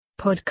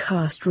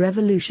Podcast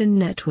Revolution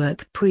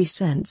Network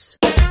presents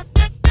The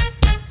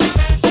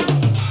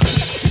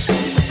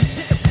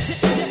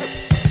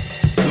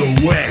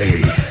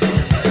Way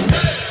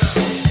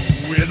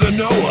with a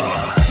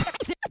Noah.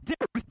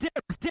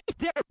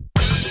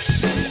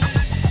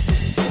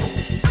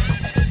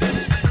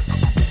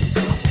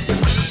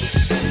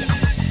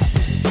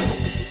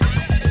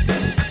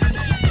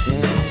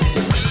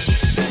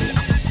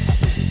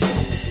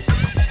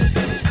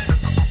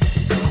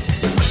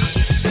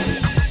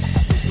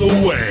 The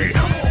Way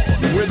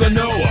with a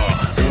Noah.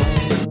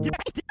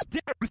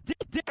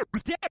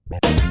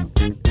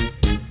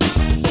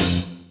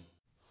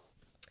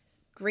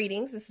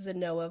 Greetings, this is a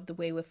Noah of The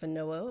Way with a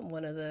Noah. I'm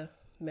one of the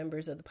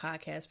members of the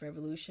Podcast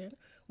Revolution.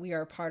 We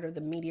are a part of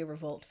the Media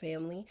Revolt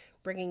family,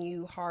 bringing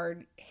you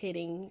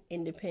hard-hitting,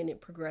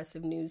 independent,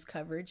 progressive news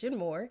coverage and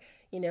more.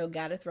 You know,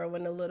 got to throw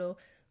in a little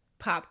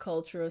pop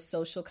culture,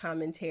 social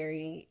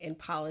commentary, and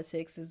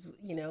politics, is,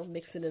 you know,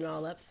 mixing it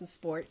all up, some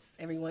sports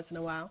every once in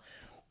a while.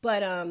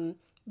 But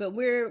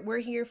we're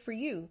here for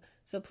you.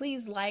 So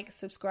please like,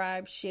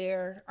 subscribe,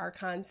 share our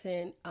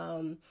content,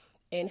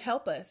 and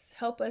help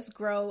us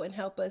grow and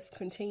help us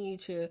continue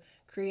to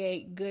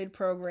create good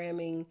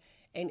programming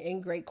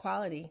and great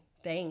quality.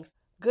 Thanks.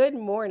 Good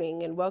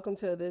morning and welcome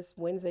to this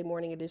Wednesday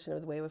morning edition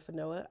of The Way with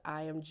Noah.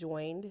 I am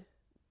joined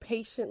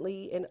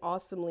patiently and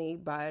awesomely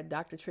by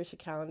Dr. Tricia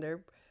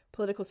Callender,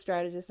 political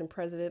strategist and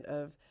president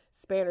of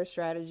Spanner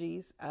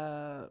Strategies,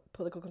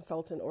 political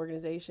consultant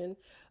organization.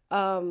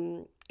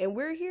 And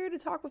we're here to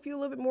talk with you a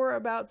little bit more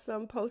about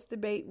some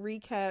post-debate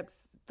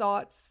recaps,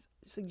 thoughts,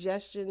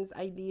 suggestions,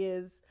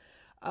 ideas,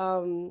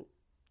 and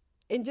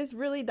just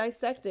really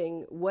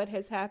dissecting what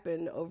has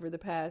happened over the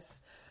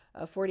past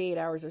 48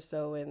 hours or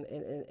so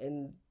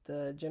in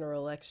the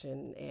general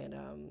election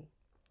and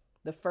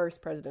the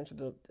first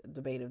presidential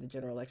debate of the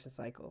general election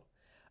cycle.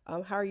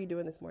 How are you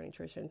doing this morning,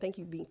 Tricia? And thank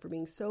you for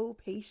being so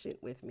patient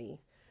with me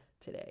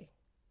today.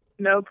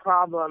 No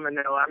problem.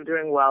 No, I'm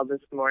doing well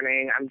this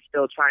morning. I'm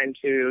still trying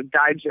to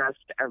digest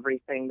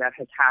everything that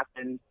has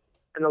happened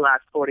in the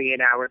last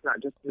 48 hours,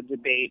 not just the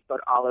debate, but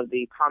all of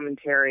the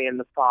commentary and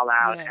the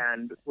fallout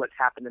and what's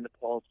happened in the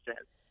polls since.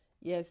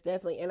 Yes,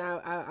 definitely. And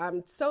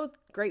I'm so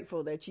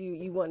grateful that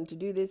you wanted to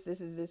do this.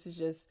 This is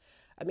just,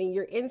 I mean,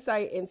 your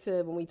insight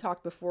into when we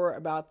talked before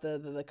about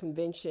the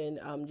convention,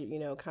 you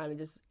know, kind of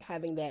just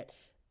having that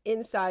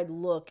inside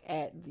look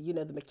at, you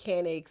know, the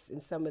mechanics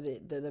and some of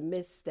the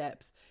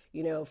missteps,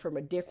 you know, from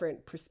a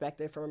different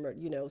perspective, from,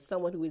 you know,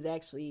 someone who is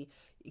actually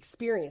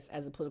experienced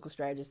as a political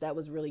strategist. That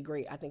was really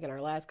great, I think, in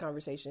our last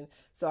conversation.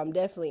 So I'm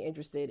definitely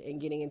interested in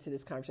getting into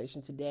this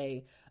conversation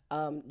today.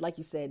 Like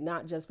you said,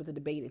 not just with the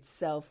debate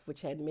itself,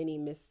 which had many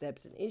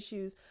missteps and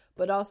issues,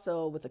 but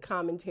also with the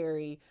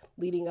commentary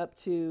leading up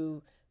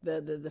to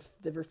the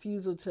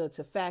refusal to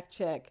fact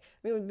check.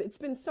 I mean, it's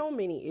been so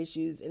many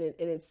issues, and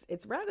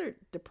it's rather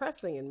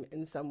depressing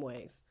in some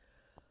ways.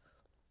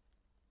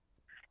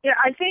 Yeah,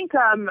 I think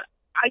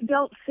I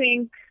don't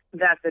think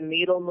that the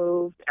needle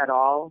moved at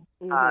all,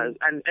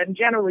 and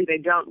generally they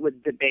don't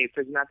with debates.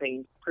 There's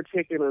nothing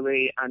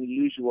particularly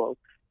unusual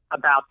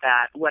about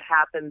that. What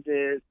happens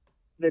is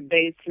the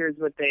base hears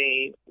what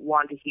they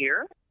want to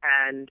hear,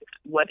 and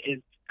what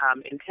is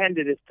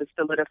intended is to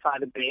solidify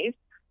the base,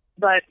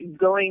 but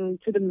going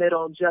to the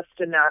middle just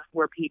enough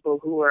where people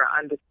who are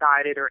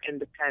undecided or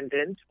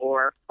independent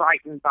or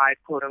frightened by,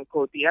 quote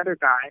unquote, the other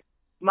guy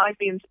might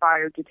be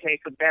inspired to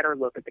take a better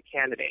look at the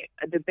candidate.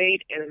 A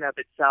debate in and of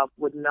itself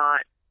would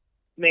not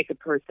make a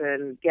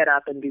person get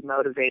up and be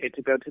motivated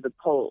to go to the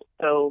polls.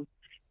 So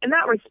in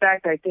that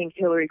respect, I think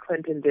Hillary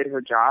Clinton did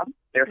her job.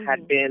 There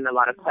had been a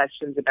lot of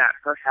questions about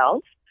her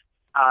health,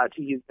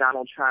 to use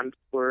Donald Trump's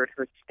word,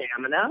 her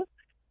stamina.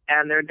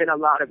 And there had been a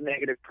lot of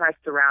negative press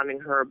surrounding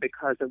her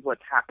because of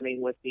what's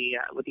happening with the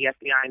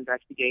FBI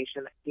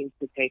investigation that seems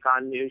to take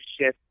on new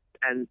shifts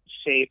and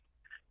shapes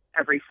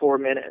every 4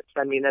 minutes.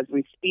 I mean, as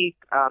we speak,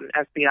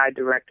 FBI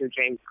Director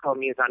James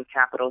Comey is on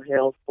Capitol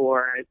Hill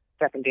for a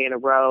second day in a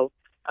row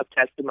of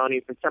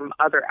testimony for some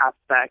other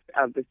aspect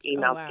of this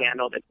email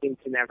scandal that seems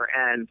to never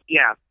end.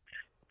 Yeah.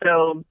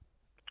 So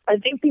I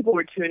think people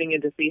were tuning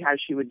in to see how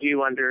she would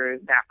do under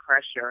that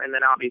pressure. And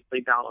then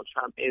obviously Donald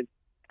Trump is,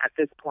 at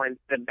this point,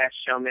 the best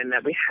showman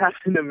that we have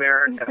in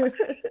America.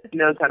 He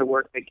knows how to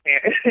work the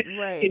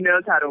Right. He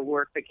knows how to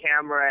work the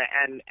camera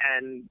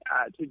and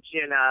to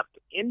gin up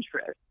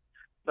interest.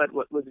 But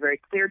what was very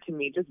clear to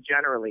me, just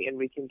generally, and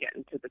we can get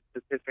into the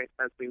specifics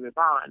as we move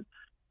on,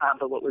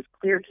 but what was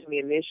clear to me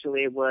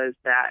initially was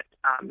that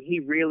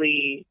he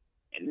really,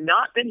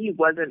 not that he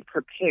wasn't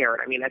prepared.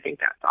 I mean, I think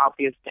that's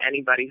obvious to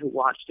anybody who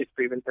watched it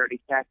for even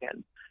 30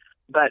 seconds,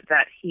 but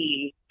that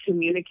he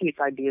communicates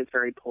ideas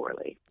very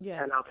poorly.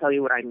 Yes. And I'll tell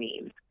you what I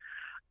mean.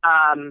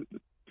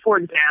 For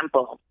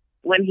example,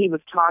 when he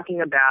was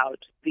talking about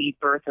the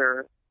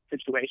birther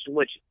situation,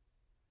 which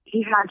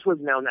he had to have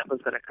known that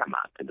was going to come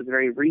up. It was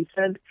very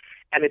recent,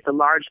 And it's a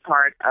large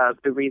part of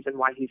the reason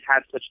why he's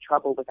had such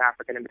trouble with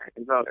African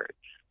American voters,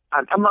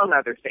 among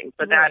other things.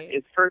 But that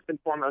is first and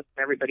foremost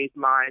in everybody's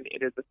mind.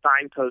 It is a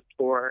signpost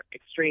for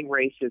extreme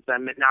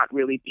racism and not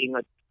really being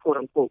a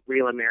quote-unquote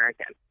real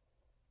American.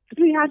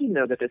 So we had to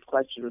know that this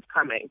question was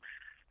coming.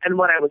 And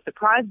what I was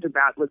surprised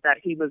about was that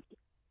he was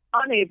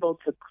unable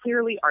to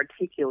clearly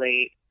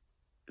articulate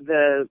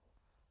the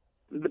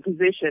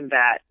position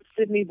that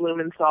Sidney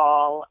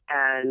Blumenthal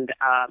and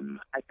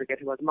I forget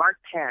who it was, Mark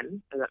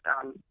Penn,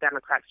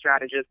 Democrat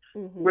strategist,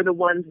 were the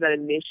ones that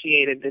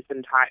initiated this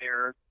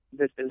entire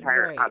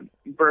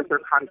birther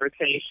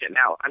conversation.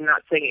 Now, I'm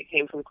not saying it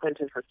came from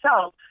Clinton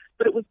herself,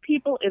 but it was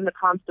people in the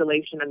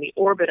constellation and the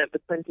orbit of the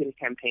Clinton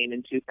campaign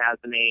in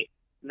 2008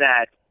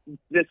 that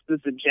this was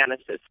the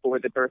genesis for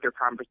the birther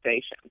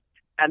conversation.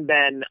 And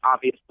then,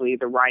 obviously,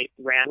 the right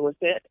ran with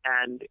it,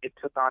 and it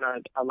took on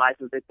a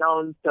life of its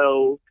own.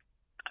 So,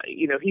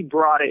 he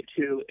brought it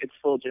to its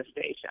full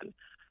gestation.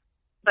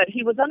 But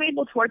he was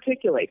unable to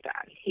articulate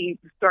that. He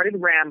started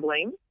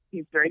rambling.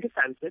 He's very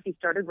defensive. He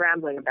started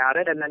rambling about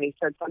it, and then he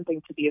said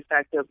something to the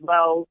effect of,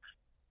 well,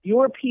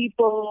 your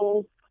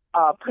people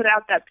put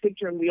out that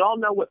picture, and we all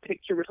know what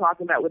picture we're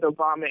talking about with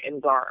Obama in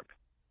garb.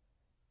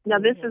 Now,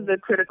 this is a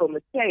critical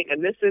mistake,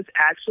 and this is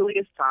actually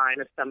a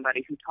sign of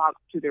somebody who talks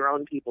to their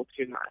own people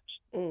too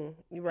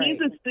much. He's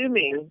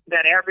assuming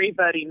that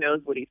everybody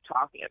knows what he's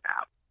talking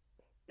about.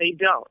 They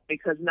don't,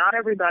 because not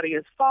everybody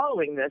is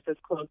following this as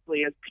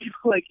closely as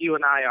people like you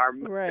and I are.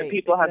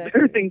 People have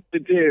better things to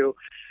do.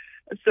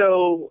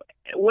 So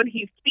when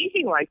he's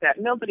speaking like that,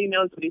 nobody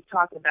knows what he's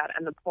talking about,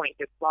 and the point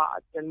gets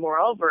lost. And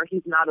moreover,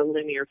 he's not a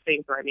linear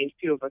thinker. I mean,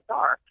 few of us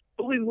are.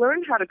 But we've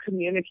learned how to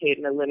communicate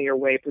in a linear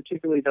way,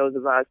 particularly those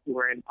of us who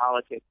are in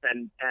politics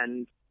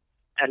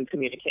and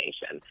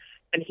communication.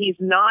 And he's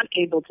not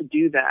able to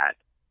do that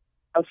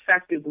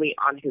effectively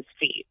on his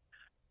feet.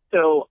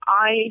 So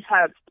I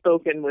have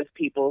spoken with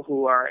people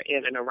who are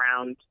in and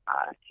around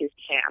his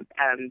camp,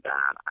 and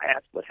I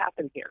asked what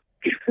happened here.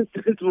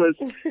 This was,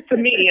 to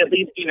me at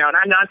least, and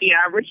I'm not the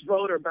average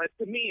voter, but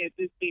to me it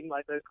just seemed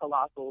like a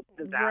colossal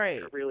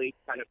disaster, really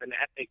kind of an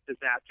epic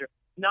disaster.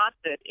 Not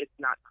that it's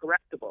not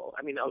correctable.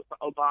 I mean,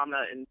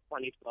 Obama in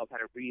 2012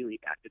 had a really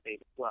bad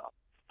debate as well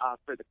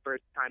for the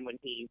first time when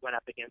he went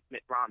up against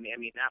Mitt Romney. I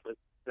mean, that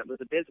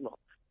was abysmal.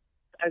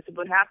 I said,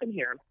 what happened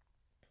here?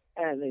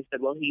 And they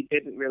said, well, he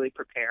didn't really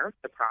prepare,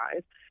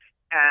 surprise.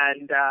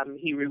 And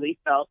he really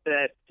felt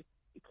that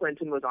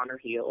Clinton was on her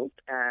heels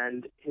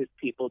and his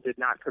people did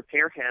not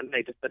prepare him.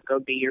 They just said, go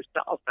be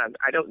yourself. And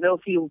I don't know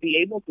if he will be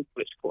able to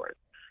switch course.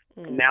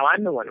 And now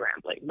I'm the one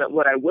rambling. But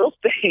what I will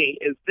say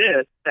is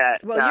this, that...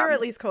 Well, you're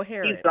at least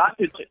coherent. He's got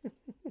to...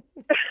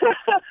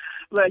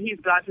 but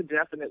he's got to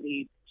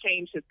definitely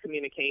change his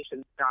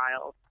communication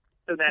style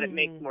so that it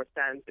makes more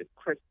sense, it's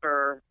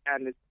crisper,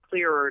 and it's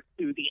clearer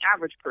to the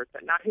average person,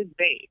 not his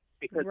base,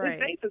 because his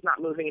base is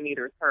not moving and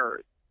neither is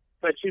hers.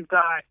 But you've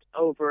got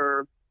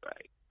over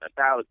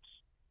about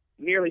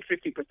nearly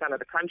 50% of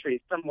the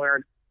country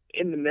somewhere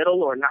in the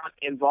middle or not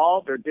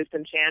involved or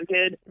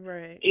disenchanted.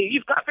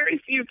 You've got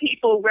very few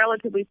people,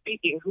 relatively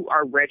speaking, who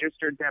are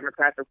registered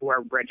Democrats or who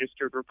are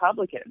registered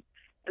Republicans.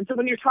 And so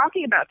when you're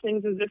talking about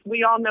things as if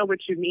we all know what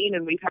you mean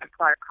and we've had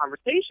prior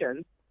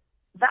conversations,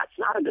 that's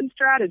not a good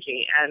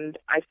strategy. And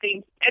I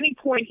think any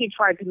point he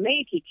tried to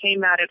make, he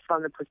came at it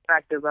from the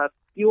perspective of,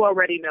 you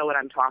already know what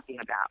I'm talking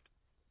about.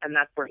 And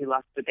that's where he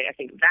lost the day. I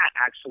think that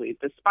actually,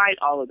 despite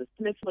all of the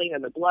sniffling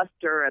and the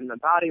bluster and the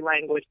body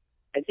language,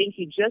 I think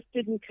he just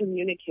didn't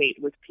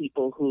communicate with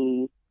people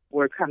who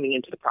were coming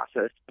into the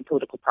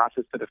political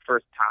process for the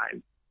first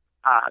time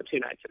 2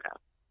 nights ago.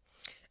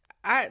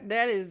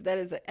 That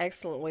is an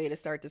excellent way to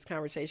start this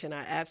conversation.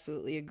 I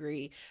absolutely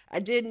agree. I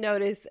did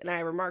notice, and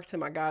I remarked to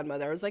my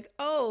godmother, I was like,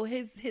 oh,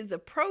 his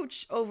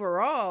approach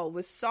overall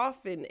was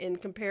softened in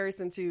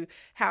comparison to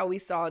how we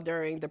saw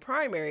during the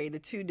primary, the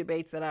 2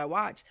 debates that I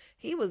watched.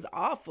 He was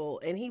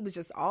awful, and he was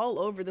just all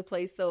over the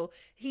place. So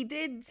he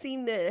did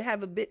seem to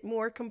have a bit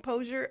more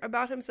composure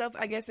about himself,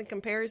 I guess, in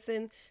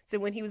comparison to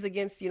when he was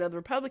against, the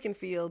Republican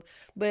field.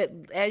 But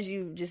as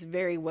you just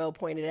very well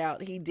pointed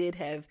out, he did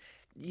have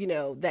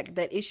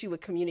that issue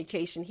with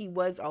communication. He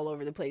was all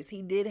over the place.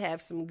 He did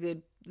have some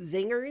good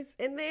zingers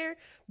in there,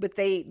 but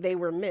they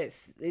were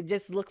missed. It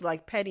just looked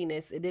like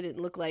pettiness. It didn't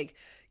look like,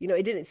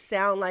 it didn't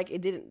sound like,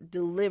 it didn't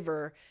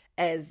deliver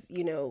as,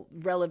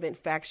 relevant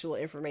factual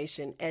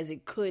information as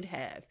it could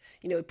have,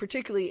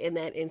 particularly in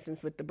that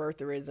instance with the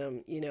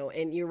birtherism,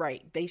 and you're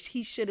right.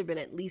 He should have been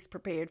at least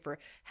prepared for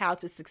how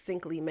to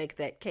succinctly make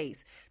that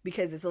case,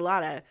 because it's a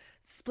lot of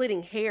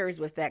splitting hairs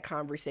with that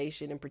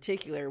conversation in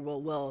particular.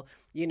 Well,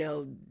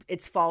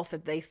 it's false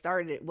that they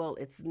started it. Well,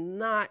 it's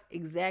not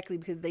exactly,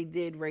 because they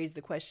did raise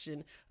the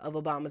question of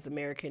Obama's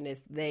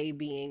Americanness, they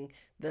being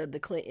the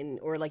Clinton,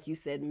 or like you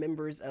said,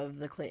 members of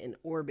the Clinton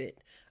orbit,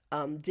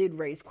 did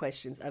raise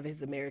questions of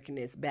his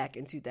Americanness back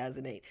in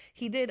 2008.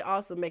 He did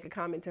also make a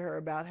comment to her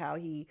about how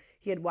he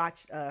had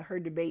watched her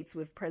debates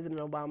with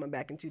President Obama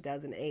back in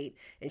 2008,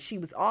 and she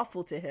was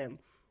awful to him.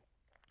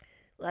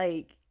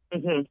 Like,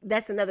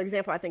 that's another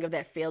example, I think, of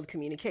that failed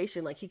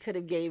communication. Like, he could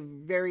have gave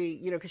very,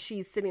 because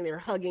she's sitting there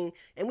hugging,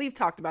 and we've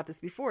talked about this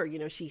before,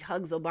 she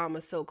hugs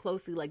Obama so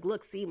closely, like,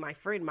 look, see, my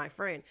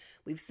friend.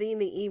 We've seen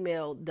the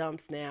email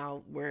dumps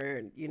now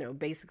where,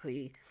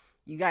 basically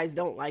you guys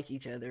don't like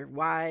each other.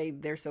 Why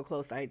they're so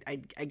close, I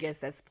guess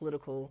that's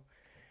political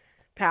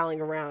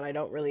palling around. I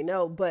don't really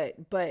know, but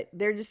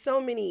there are just so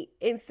many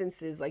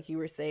instances, like you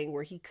were saying,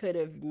 where he could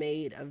have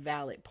made a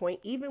valid point,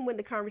 even when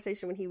the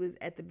conversation, when he was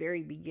at the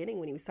very beginning,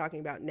 when he was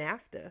talking about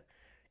NAFTA,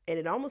 and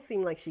it almost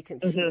seemed like she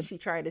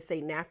tried to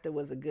say NAFTA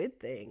was a good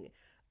thing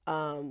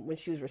when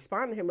she was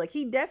responding to him. Like,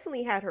 he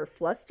definitely had her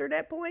flustered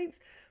at points,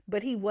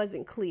 but he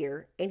wasn't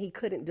clear and he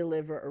couldn't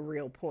deliver a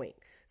real point.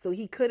 So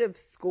he could have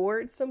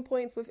scored some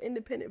points with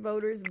independent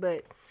voters,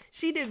 but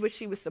she did what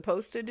she was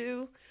supposed to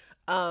do.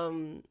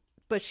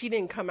 But she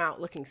didn't come out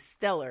looking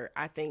stellar,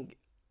 I think,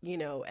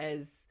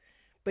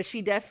 but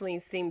she definitely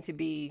seemed to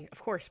be,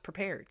 of course,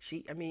 prepared.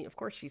 Of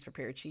course she's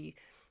prepared. She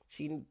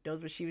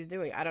knows what she was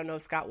doing. I don't know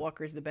if Scott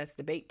Walker is the best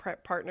debate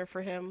partner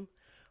for him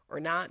or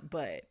not,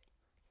 but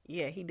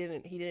yeah, he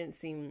didn't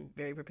seem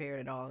very prepared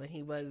at all, and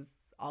he was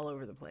all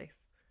over the place.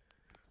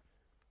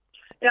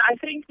 Yeah, I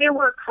think there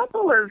were a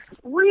couple of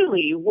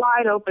really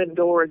wide open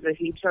doors that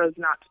he chose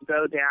not to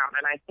go down,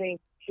 and I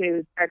think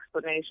his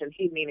explanation,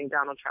 he meaning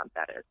Donald Trump,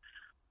 that is,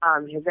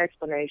 his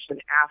explanation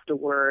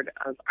afterward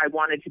of, I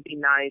wanted to be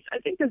nice, I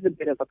think is a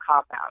bit of a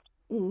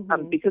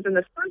cop-out. Because in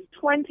the first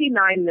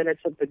 29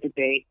 minutes of the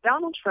debate,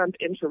 Donald Trump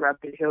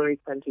interrupted Hillary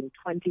Clinton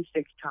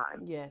 26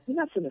 times. Yes. And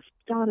that's an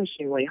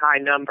astonishingly high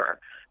number.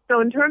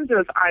 So in terms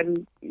of, I'm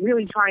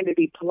really trying to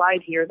be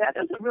polite here, that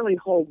doesn't really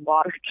hold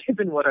water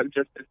given what I've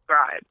just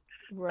described.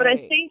 Right. But I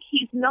think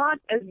he's not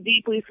as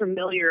deeply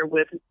familiar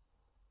with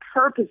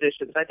her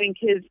positions. I think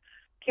his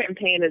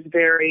campaign is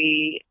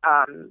very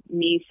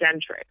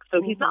me-centric.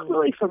 So he's not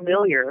really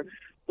familiar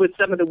with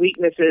some of the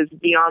weaknesses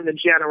beyond the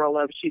general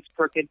of she's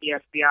crooked, the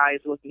FBI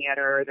is looking at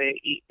her, the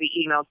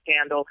email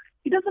scandal.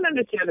 He doesn't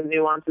understand the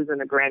nuances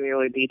and the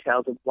granular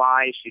details of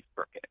why she's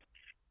crooked.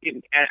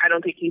 And I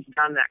don't think he's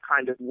done that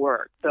kind of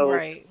work. So,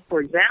 For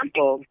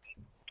example,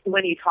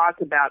 when he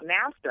talked about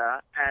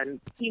NAFTA,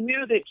 and he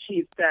knew that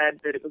she said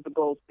that it was the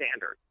gold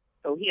standard.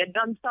 So he had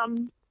done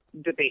some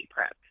debate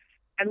prep.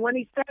 And when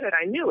he said it,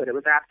 I knew it. It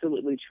was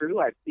absolutely true.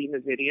 I've seen the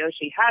video.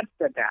 She had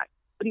said that.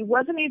 But he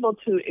wasn't able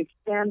to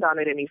expand on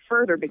it any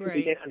further because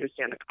he didn't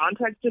understand the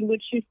context in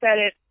which she said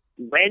it,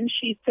 when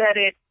she said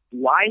it,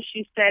 why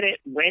she said it,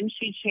 when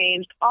she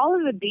changed. All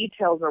of the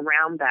details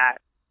around that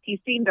he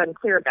seemed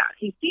unclear about.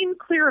 He seemed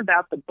clear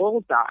about the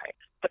bullseye,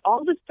 but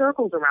all the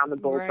circles around the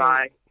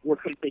bullseye were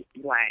completely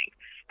blank.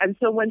 And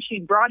so when she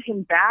brought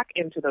him back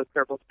into those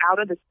circles,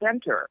 out of the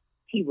center,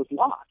 he was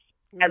lost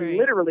and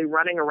literally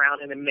running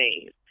around in a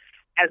maze.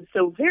 And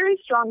so very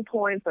strong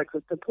points like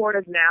her support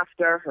of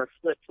NAFTA, her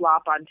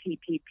flip-flop on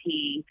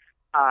TPP,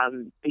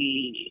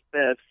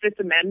 the Fifth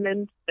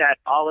Amendment that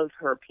all of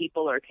her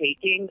people are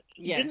taking.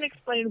 He didn't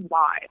explain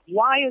why.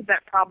 Why is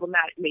that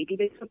problematic? Maybe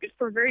they took it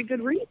for a very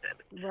good reason.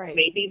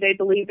 Maybe they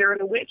believe they're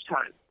in a witch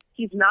hunt.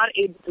 He's not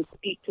able to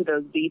speak to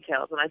those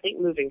details. And I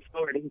think moving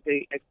forward, if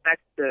he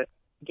expects to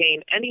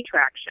gain any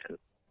traction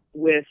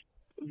with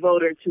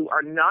voters who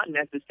are not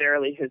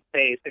necessarily his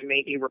base. There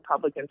may be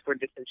Republicans who are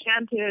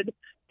disenchanted.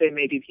 There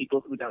may be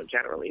people who don't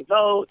generally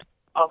vote,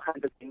 all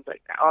kinds of things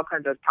like that, all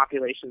kinds of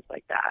populations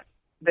like that.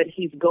 That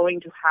he's going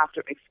to have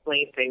to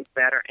explain things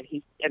better.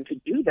 And to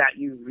do that,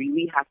 you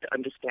really have to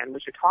understand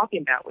what you're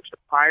talking about, which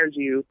requires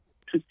you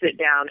to sit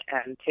down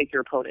and take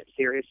your opponent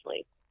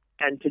seriously.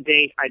 And to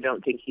date, I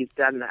don't think he's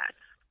done that.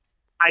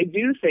 I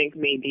do think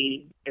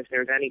maybe if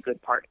there's any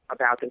good part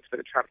about this for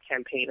the Trump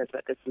campaign is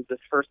that this was the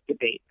first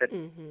debate that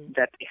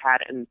they had,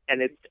 and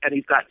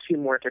he's got two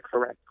more to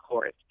correct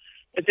course.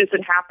 If this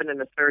had happened in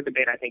the third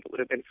debate, I think it would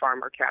have been far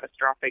more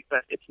catastrophic,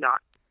 but it's not.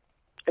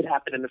 It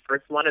happened in the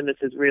first one, and this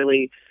is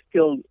really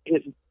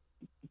his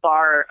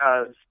bar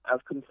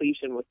of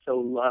completion was so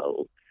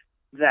low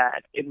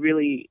that it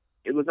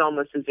was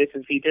almost as if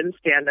he didn't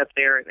stand up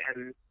there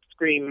and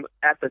scream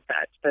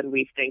epithets, then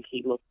we think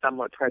he looks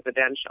somewhat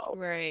presidential.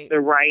 The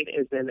right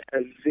is in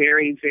a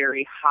very,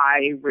 very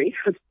high rate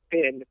of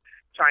spin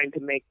trying to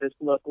make this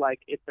look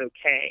like it's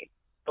okay.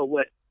 But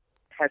what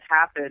has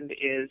happened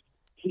is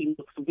he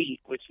looks weak,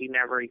 which he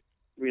never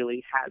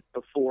really has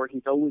before.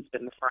 He's always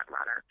been the front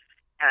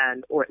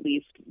runner, or at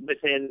least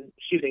within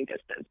shooting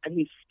distance. And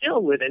he's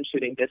still within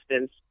shooting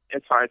distance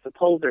as far as the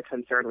polls are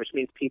concerned, which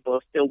means people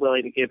are still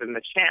willing to give him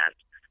a chance.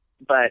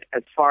 But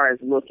as far as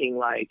looking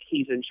like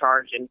he's in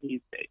charge, and he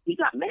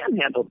got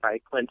manhandled by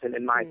Clinton,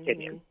 in my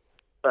opinion.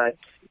 But,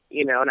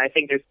 and I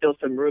think there's still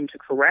some room to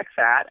correct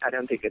that. I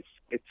don't think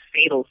it's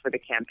fatal for the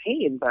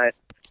campaign, but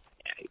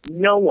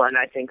no one,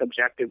 I think,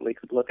 objectively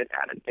could look at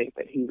that and think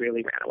that he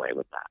really ran away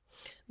with that.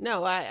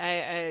 No,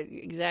 I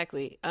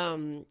exactly.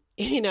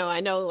 I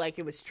know like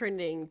it was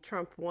trending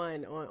Trump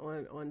won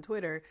on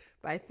Twitter,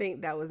 but I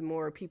think that was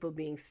more people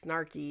being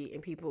snarky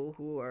and people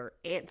who are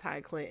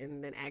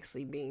anti-Clinton than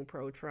actually being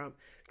pro-Trump.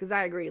 Because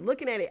I agree.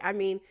 Looking at it, I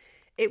mean,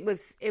 it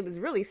was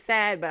really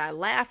sad, but I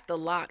laughed a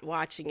lot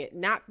watching it.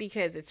 Not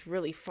because it's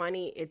really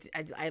funny.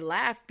 I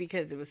laughed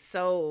because it was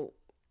so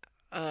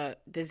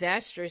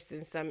disastrous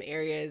in some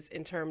areas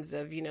in terms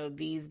of, you know,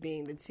 these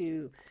being the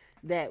two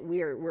that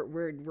we're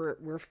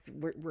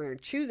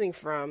choosing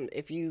from.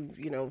 If you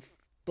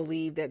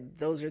believe that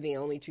those are the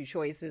only two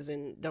choices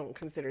and don't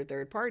consider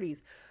third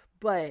parties,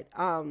 but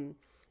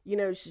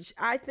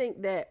I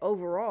think that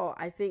overall,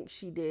 I think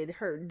she did.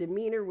 Her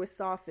demeanor was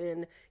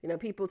softened. You know,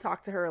 people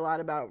talk to her a lot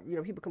about,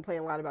 people complain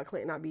a lot about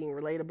Clinton not being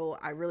relatable.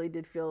 I really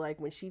did feel like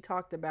when she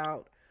talked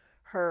about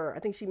I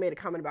think she made a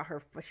comment about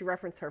she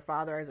referenced her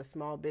father as a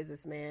small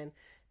businessman,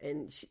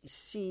 and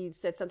she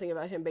said something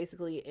about him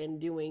basically in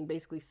doing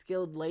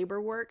skilled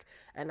labor work.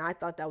 And I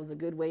thought that was a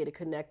good way to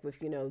connect with,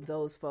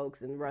 those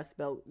folks in Rust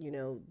Belt,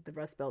 the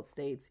Rust Belt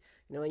states,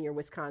 in your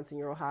Wisconsin,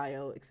 your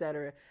Ohio,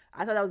 etc.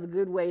 I thought that was a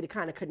good way to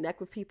kind of connect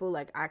with people.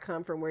 Like, I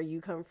come from where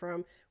you come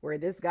from, where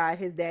this guy,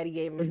 his daddy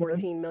gave him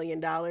 $14 million.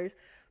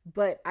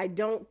 But I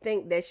don't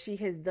think that she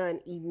has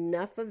done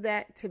enough of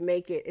that to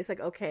make it, it's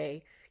like,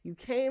 okay, you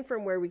came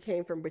from where we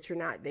came from, but you're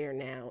not there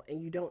now,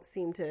 and you don't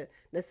seem to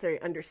necessarily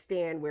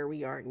understand where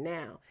we are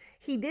now.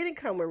 He didn't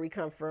come where we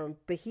come from,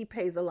 but he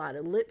pays a lot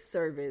of lip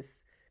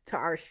service to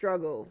our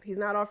struggle. He's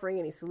not offering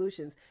any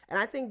solutions. And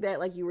I think that,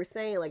 like you were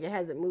saying, like, it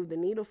hasn't moved the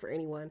needle for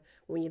anyone.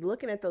 When you're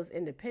looking at those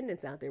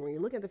independents out there, when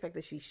you're looking at the fact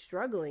that she's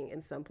struggling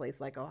in some place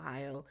like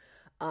Ohio,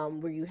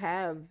 where you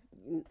have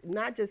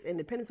not just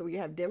independents, but where you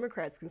have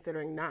Democrats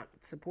considering not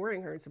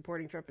supporting her and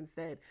supporting Trump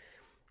instead.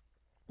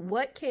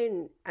 I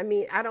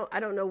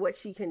don't know what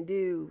she can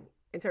do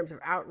in terms of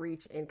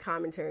outreach and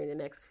commentary in the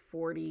next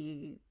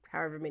 40,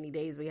 however many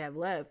days we have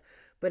left.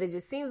 But it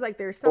just seems like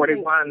there's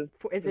something. 41.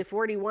 Is it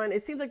 41?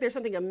 It seems like there's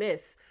something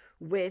amiss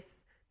with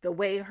the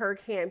way her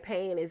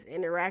campaign is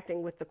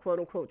interacting with the quote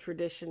unquote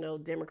traditional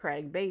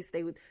Democratic base.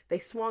 They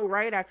swung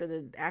right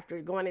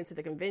after going into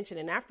the convention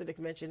and after the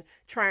convention,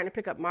 trying to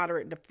pick up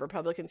moderate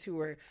Republicans who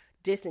were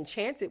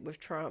disenchanted with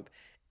Trump.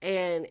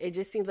 And it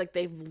just seems like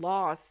they've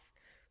lost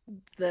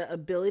the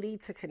ability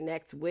to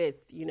connect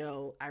with,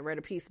 I read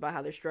a piece about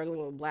how they're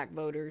struggling with Black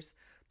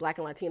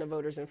and Latino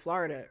voters in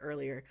Florida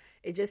earlier.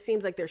 It just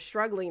seems like they're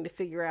struggling to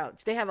figure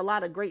out. They have a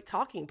lot of great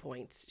talking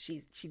points.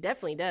 She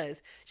definitely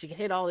does. She can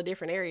hit all the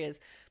different areas,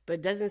 but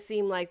it doesn't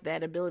seem like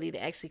that ability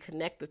to actually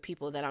connect with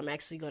people that I'm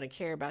actually going to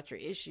care about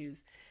your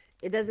issues.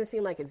 It doesn't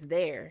seem like it's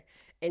there.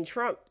 And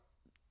Trump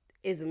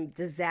is a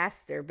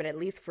disaster, but at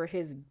least for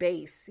his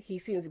base, he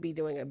seems to be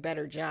doing a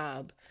better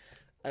job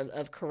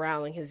of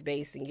corralling his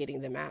base and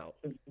getting them out.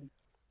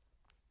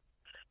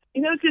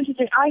 It's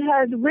interesting. I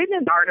had written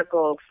an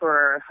article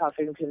for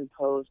Huffington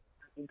Post,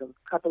 I think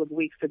a couple of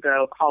weeks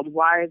ago, called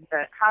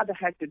How the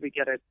Heck Did We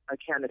Get a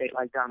Candidate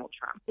Like Donald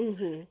Trump?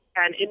 Mm-hmm.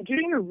 And in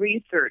doing the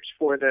research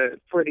for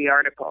the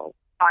article,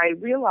 I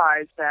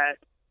realized that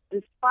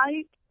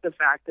despite the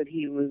fact that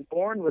he was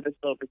born with a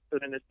silver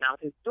spoon in his mouth,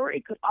 his story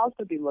could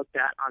also be looked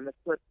at on the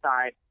flip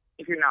side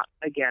if you're not,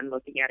 again,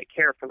 looking at it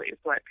carefully.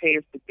 So it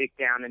pays to dig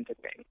down into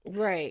things.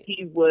 Right.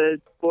 He was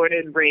born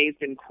and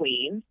raised in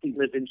Queens. He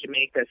lived in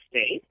Jamaica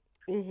State.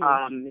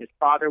 Mm-hmm. His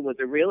father was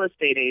a real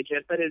estate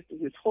agent, but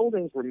his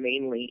holdings were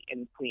mainly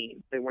in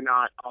Queens. They were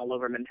not all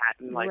over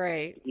Manhattan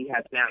like he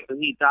has now. So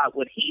he got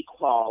what he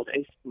called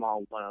a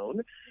small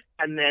loan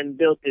and then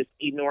built this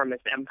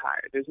enormous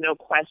empire. There's no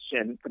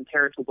question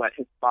compared to what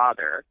his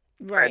father,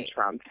 Fred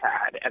Trump,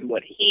 had, and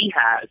what he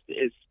has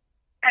is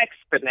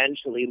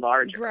exponentially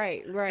larger.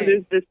 Right. So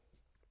there's this,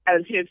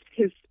 as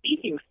his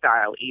speaking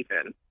style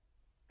even,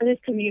 and his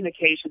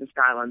communication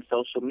style on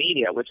social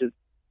media, which is,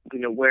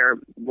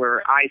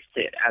 where I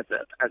sit as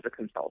a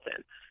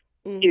consultant,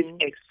 is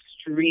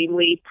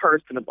extremely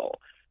personable.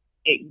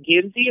 It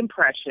gives the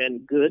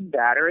impression, good,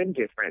 bad, or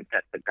indifferent,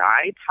 that the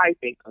guy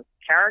typing those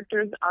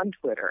characters on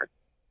Twitter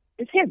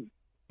is him.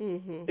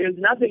 Mm-hmm. There's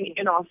nothing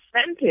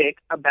inauthentic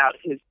about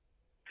his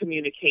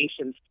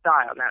communication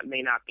style. Now, it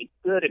may not be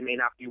good, it may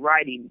not be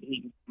right,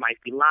 he might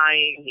be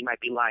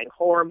lying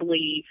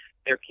horribly,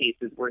 there are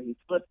cases where he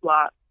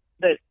flip-flops,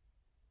 but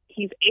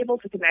he's able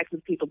to connect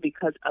with people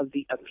because of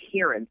the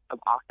appearance of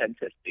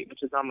authenticity,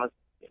 which is almost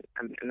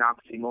an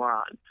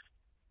oxymoron.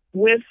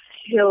 With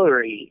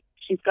Hillary,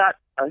 she's got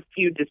a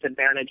few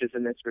disadvantages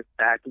in this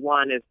respect.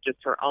 One is just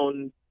her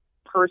own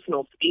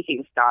personal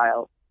speaking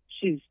style.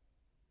 She's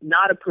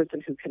not a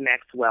person who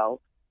connects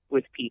well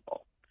with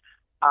people.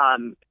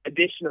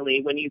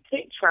 Additionally, when you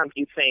think Trump,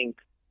 you think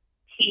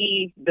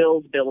he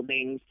builds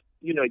buildings,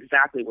 you know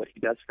exactly what he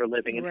does for a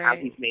living and how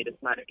he's made his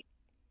money.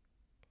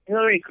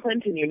 Hillary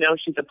Clinton,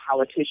 she's a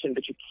politician,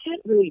 but you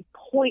can't really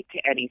point to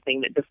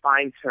anything that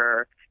defines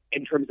her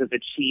in terms of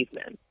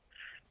achievement.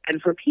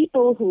 And for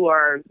people who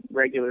are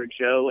regular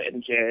Joe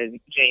and Jane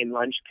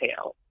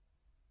Lunchpail,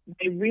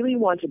 they really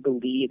want to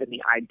believe in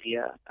the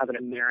idea of an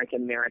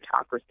American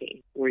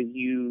meritocracy where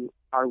you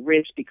are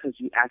rich because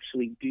you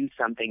actually do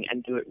something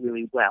and do it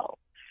really well.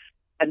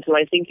 And so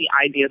I think the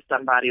idea of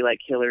somebody like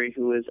Hillary,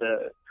 who is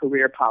a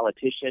career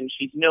politician,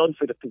 she's known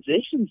for the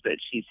positions that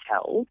she's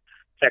held.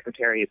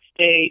 Secretary of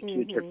State,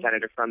 two-term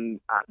senator from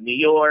New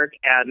York,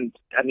 and,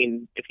 I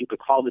mean, if you could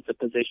call this a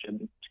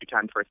position,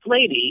 two-time First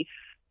Lady,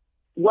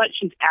 what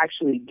she's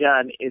actually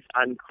done is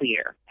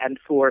unclear. And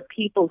for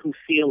people who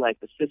feel like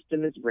the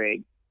system is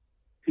rigged,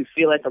 who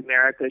feel like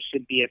America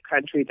should be a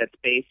country that's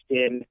based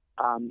in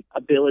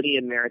ability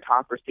and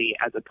meritocracy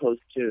as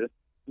opposed to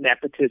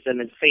nepotism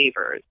and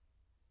favors,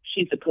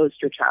 she's a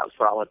poster child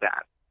for all of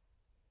that.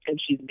 And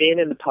she's been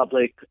in the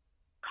public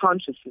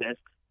consciousness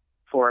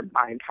for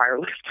my entire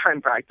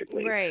lifetime,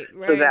 practically. Right.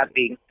 So that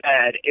being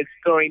said, it's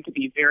going to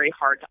be very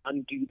hard to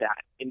undo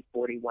that in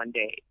 41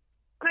 days.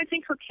 And I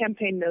think her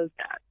campaign knows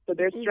that. So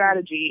their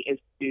strategy is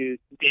to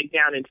dig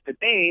down into the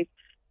base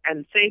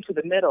and say to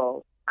the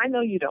middle, I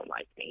know you don't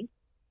like me,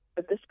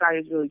 but this guy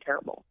is really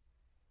terrible.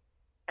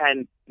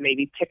 And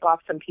maybe tick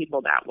off some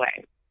people that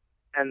way.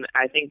 And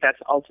I think that's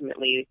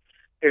ultimately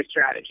their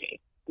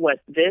strategy. What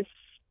this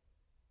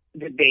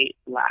debate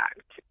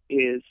lacked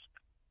is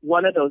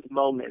one of those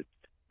moments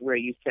where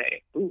you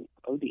say, ooh,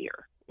 oh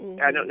dear.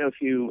 I don't know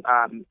if you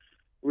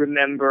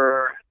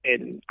remember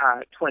in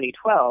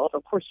 2012,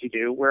 of course you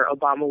do, where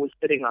Obama was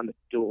sitting on the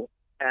stool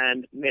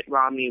and Mitt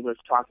Romney was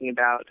talking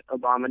about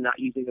Obama not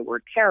using the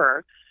word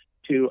terror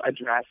to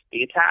address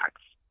the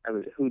attacks. I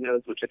mean, who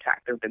knows which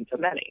attack? There have been so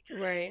many.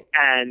 Right.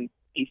 And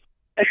he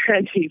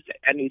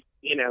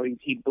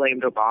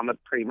blamed Obama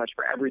pretty much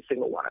for every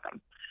single one of them.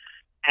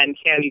 And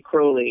Candy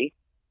Crowley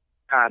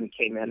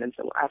came in and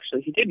said, well,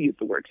 actually, he did use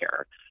the word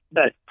terror.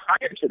 But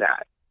prior to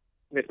that,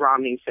 Mitt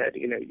Romney said,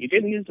 you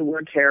didn't use the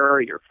word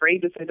terror. You're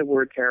afraid to say the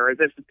word terror.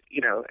 This,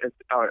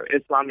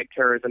 Islamic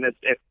terrorism.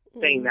 If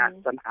saying that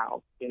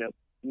somehow,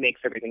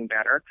 makes everything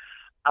better.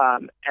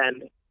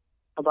 And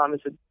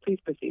Obama said, please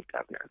proceed,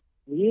 Governor.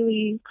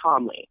 Really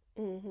calmly,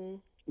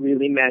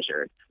 really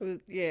measured.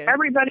 Yeah.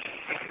 Everybody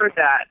heard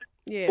that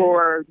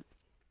for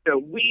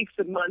weeks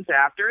and months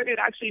after. It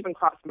actually even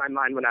crossed my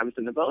mind when I was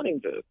in the voting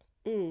booth.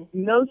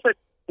 No such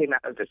came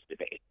out of this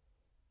debate.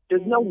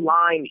 There's no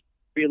line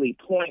really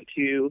point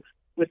to,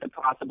 with the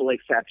possible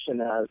exception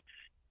of,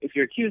 if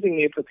you're accusing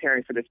me of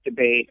preparing for this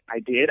debate, I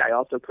did. I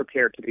also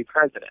prepared to be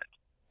president.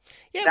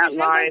 Yeah, that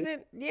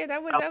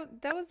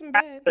wasn't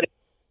bad.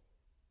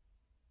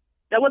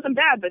 That wasn't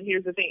bad, but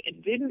here's the thing.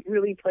 It didn't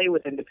really play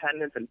with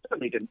independents and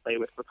certainly didn't play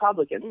with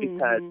Republicans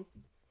because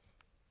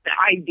the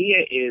idea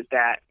is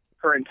that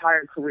her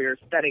entire career is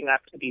setting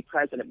up to be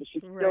president, but she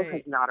still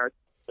has not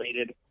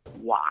articulated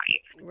why.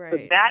 Right. So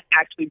that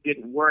actually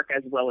didn't work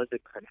as well as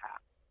it could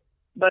have.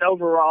 But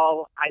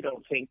overall, I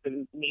don't think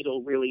the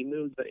needle really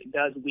moves, but it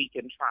does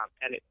weaken Trump,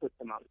 and it puts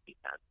him on the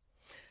defense.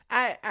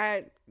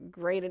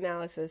 Great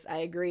analysis. I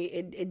agree.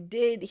 It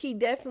did. He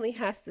definitely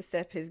has to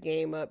step his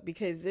game up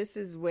because this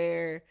is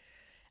where,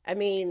 I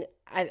mean,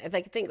 I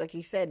think, like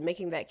you said,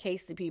 making that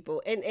case to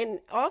people, and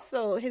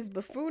also his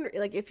buffoonery.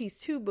 Like if he's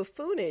too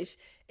buffoonish,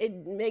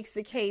 it makes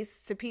the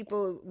case to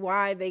people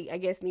why they, I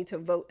guess, need to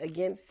vote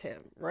against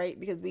him, right?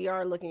 Because we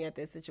are looking at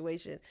this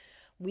situation.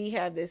 We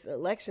have this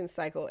election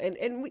cycle,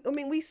 and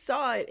we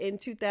saw it in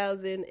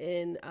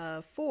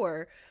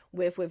 2004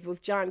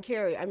 with John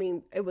Kerry. I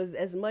mean, it was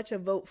as much a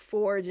vote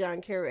for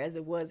John Kerry as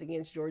it was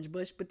against George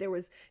Bush, but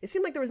it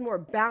seemed like there was more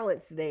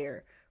balance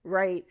there,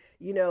 right?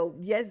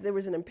 Yes, there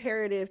was an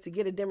imperative to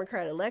get a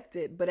Democrat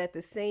elected, but at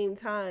the same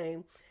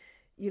time,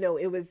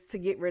 it was to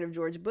get rid of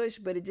George Bush,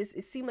 but it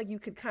seemed like you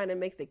could kind of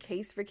make the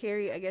case for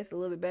Kerry, I guess, a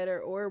little bit better,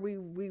 or we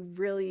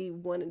really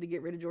wanted to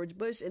get rid of George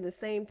Bush, and the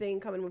same thing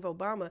coming with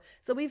Obama.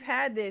 So we've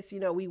had this,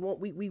 we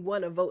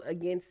want to vote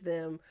against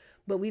them,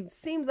 but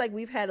seems like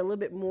we've had a little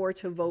bit more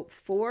to vote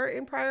for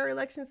in prior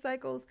election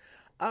cycles,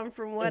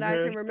 from what I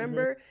can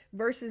remember,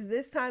 versus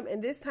this time.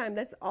 And this time,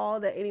 that's all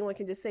that anyone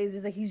can just say is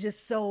just like, he's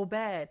just so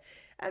bad.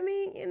 I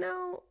mean,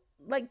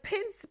 like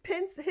Pence,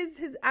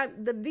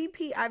 the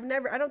VP, I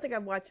don't think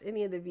I've watched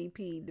any of the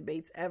VP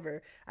debates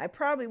ever. I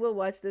probably will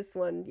watch this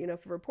one,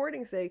 for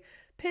reporting's sake.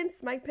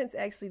 Mike Pence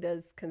actually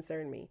does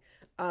concern me.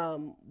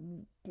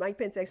 Mike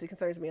Pence actually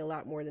concerns me a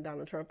lot more than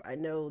Donald Trump. I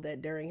know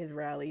that during his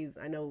rallies,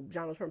 I know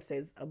Donald Trump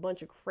says a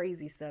bunch of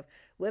crazy stuff,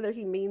 whether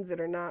he means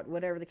it or not,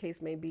 whatever the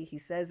case may be, he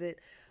says it.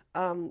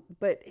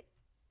 But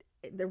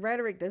the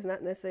rhetoric does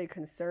not necessarily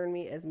concern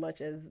me as much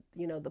as,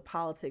 the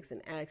politics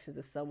and actions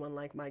of someone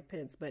like Mike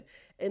Pence. But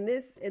in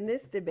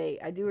this debate,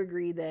 I do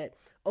agree that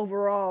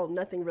overall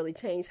nothing really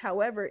changed.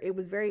 However, it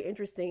was very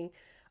interesting.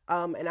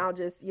 And I'll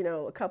just,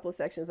 a couple of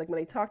sections, like when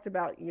they talked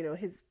about,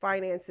 his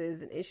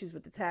finances and issues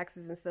with the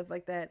taxes and stuff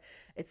like that.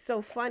 It's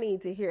so funny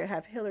to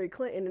have Hillary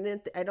Clinton. And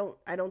then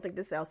I don't think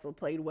this also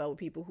played well with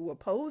people who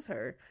oppose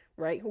her,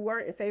 right? Who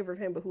aren't in favor of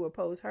him, but who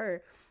oppose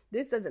her.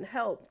 This doesn't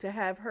help to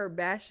have her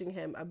bashing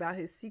him about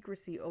his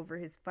secrecy over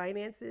his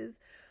finances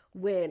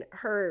when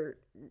her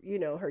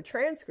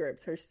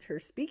transcripts, her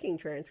speaking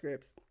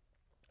transcripts,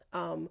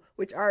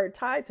 which are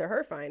tied to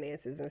her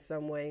finances in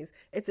some ways.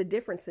 It's a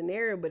different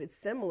scenario, but it's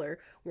similar.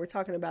 We're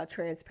talking about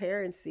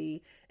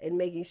transparency and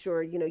making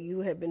sure,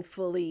 you have been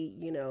fully,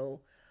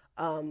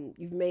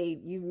 You've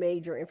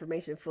made your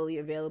information fully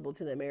available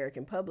to the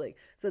American public.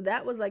 So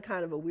that was like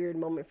kind of a weird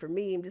moment for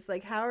me. I'm just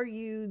like, how are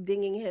you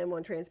dinging him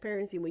on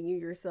transparency when you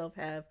yourself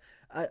have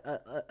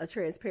a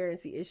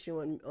transparency issue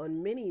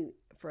on many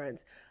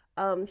fronts?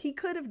 He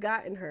could have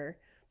gotten her,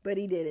 but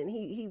he didn't.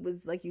 He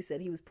was, like you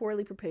said, he was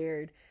poorly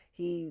prepared.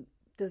 He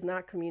does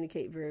not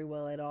communicate very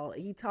well at all.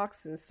 He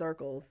talks in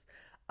circles.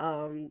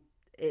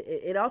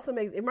 It also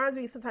it reminds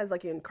me sometimes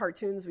like in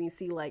cartoons when you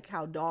see like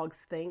how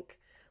dogs think.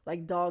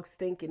 Like dogs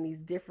think in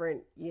these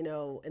different, in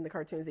the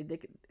cartoons,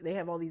 they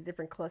have all these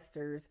different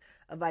clusters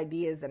of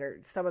ideas that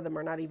some of them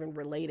are not even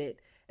related.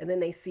 And then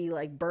they see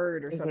like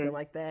bird or something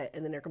like that.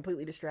 And then they're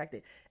completely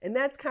distracted. And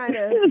that's kind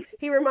of,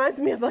 he reminds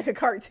me of like a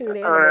cartoon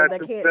animal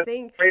that can't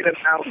think. Great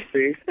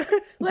analogy.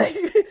 like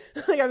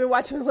I've been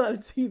watching a lot of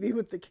TV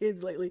with the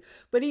kids lately,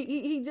 but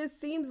he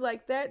just seems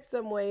like that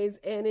some ways.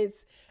 And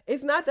it's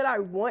not that I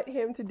want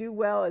him to do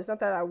well. It's not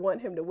that I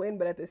want him to win,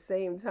 but at the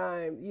same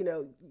time,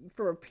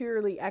 from a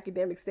purely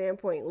academic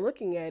standpoint,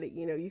 looking at it,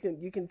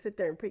 you can sit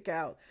there and pick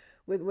out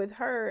with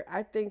her.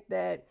 I think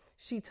that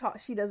she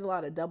does a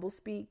lot of double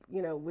speak,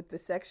 with the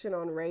section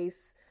on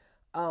race.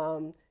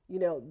 Some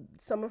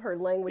of her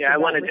language. Yeah, I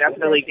want to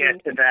definitely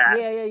get to that.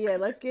 Yeah.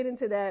 Let's get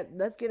into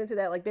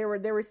that. Like there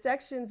were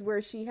sections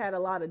where she had a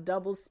lot of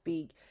double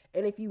speak,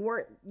 and if you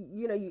weren't,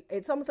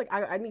 it's almost like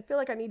I feel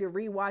like I need to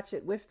rewatch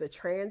it with the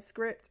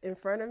transcript in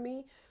front of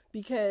me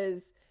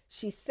because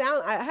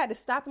I had to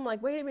stop and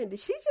like, wait a minute, did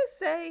she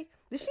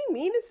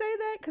mean to say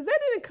that? Because that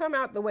didn't come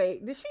out the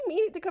way. Did she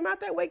mean it to come out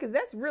that way? Because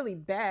that's really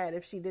bad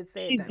if she did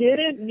say it that way.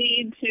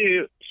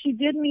 She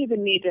didn't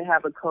even need to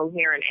have a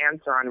coherent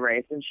answer on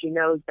race, and she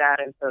knows that,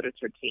 and so does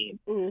her team,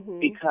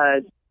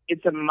 because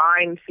it's a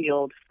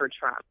minefield for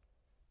Trump.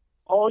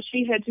 All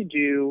she had to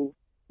do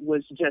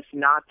was just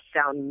not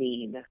sound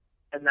mean,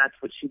 and that's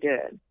what she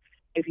did.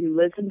 If you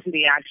listen to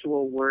the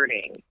actual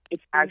wording,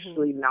 it's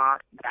actually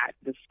not that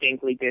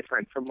distinctly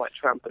different from what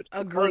Trump was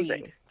proposing.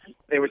 Agreed.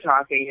 They were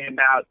talking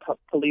about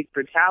police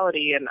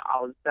brutality, and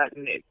all of a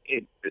sudden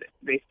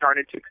they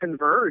started to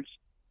converge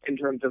in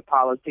terms of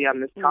policy on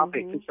this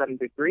topic to some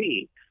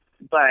degree.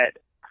 But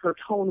her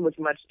tone was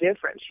much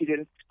different. She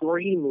didn't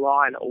scream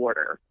law and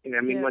order.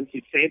 Once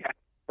you say that,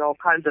 there's all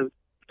kinds of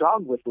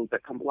dog whistles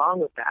that come along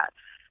with that.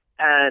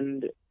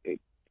 And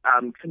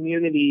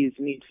communities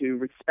need to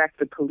respect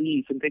the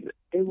police, and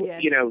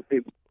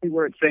they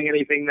weren't saying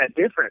anything that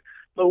different.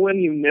 But when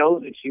you know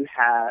that you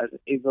have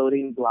a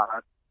voting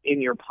bloc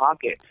in your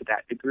pocket to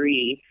that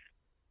degree,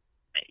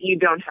 you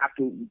don't have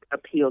to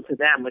appeal to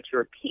them. What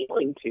you're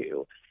appealing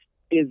to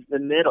is the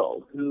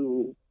middle,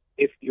 who,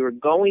 if you're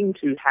going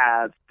to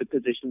have the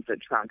positions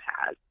that Trump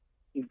has,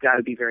 you've got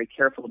to be very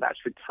careful about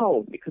your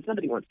tone, because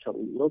nobody wants to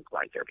look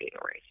like they're being a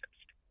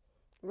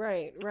racist.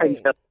 Right. And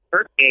so in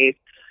her case,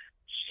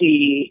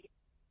 she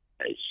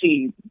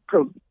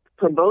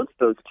promotes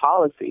those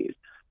policies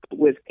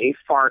with a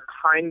far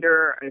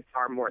kinder and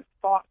far more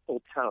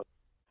thoughtful tone.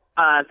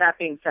 That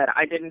being said,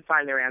 I didn't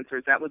find their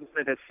answers. That was one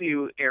of the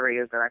few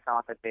areas that I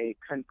thought that they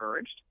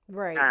converged.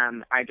 Right.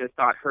 I just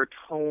thought her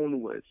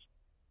tone was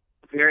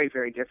very,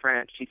 very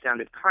different. She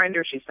sounded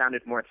kinder. She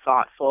sounded more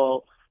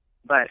thoughtful.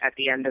 But at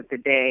the end of the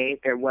day,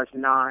 there was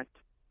not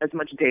as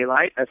much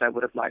daylight as I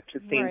would have liked to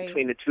see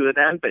between the two of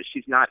them. But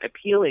she's not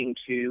appealing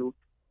to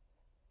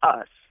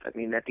us. At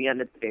the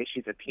end of the day,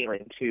 she's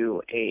appealing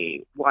to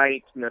a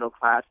white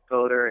middle-class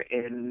voter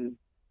in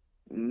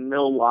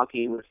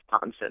Milwaukee,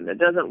 Wisconsin, that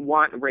doesn't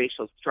want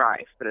racial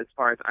strife, but as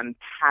far as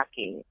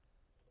unpacking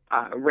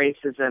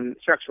racism,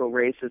 structural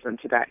racism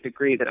to that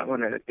degree, they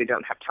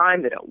don't have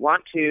time, they don't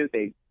want to,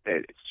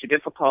 it's too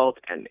difficult,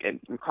 and it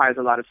requires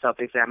a lot of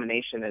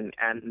self-examination,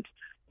 and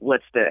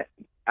what's the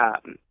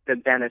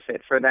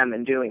benefit for them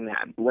in doing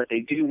that? What they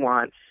do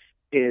want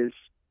is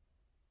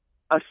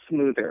a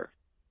smoother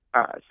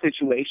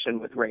situation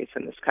with race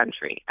in this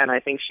country, and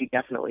I think she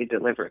definitely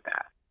delivered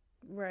that.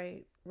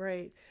 Right.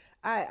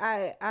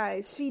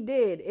 She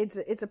did.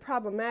 It's a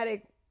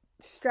problematic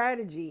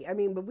strategy.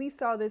 But we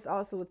saw this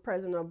also with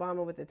President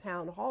Obama with the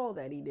town hall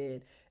that he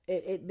did.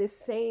 This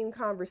same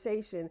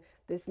conversation,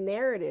 this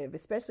narrative,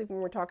 especially when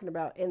we're talking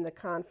about in the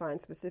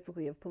confines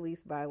specifically of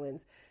police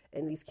violence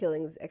and these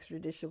killings,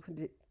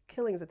 extrajudicial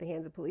killings at the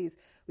hands of police,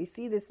 we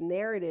see this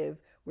narrative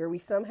where we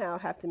somehow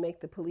have to make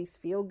the police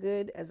feel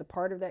good as a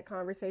part of that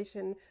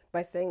conversation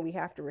by saying we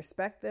have to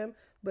respect them.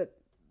 But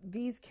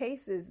these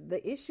cases,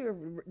 the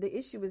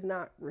issue is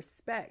not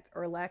respect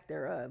or lack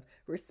thereof.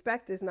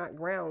 Respect is not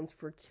grounds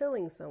for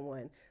killing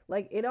someone.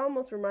 Like, it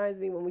almost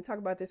reminds me when we talk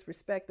about this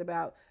respect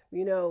about,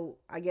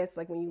 I guess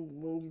like when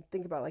you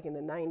think about like in the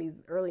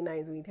 90s, early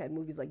 90s, when you had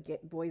movies like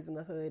Boys in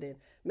the Hood and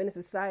Menace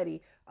to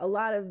Society, a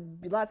lot of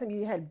times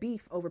you had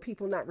beef over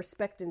people not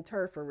respecting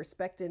turf or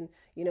respecting,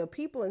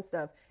 people and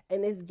stuff.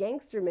 And this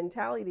gangster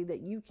mentality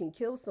that you can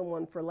kill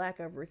someone for lack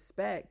of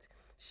respect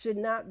should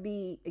not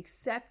be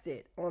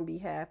accepted on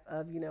behalf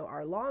of,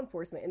 our law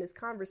enforcement. And this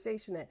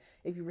conversation that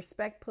if you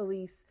respect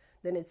police,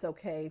 then it's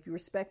okay. If you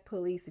respect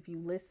police, if you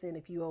listen,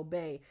 if you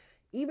obey,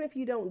 even if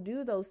you don't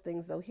do those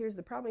things, though, here's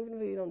the problem.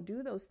 Even if you don't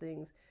do those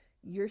things,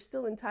 you're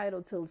still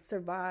entitled to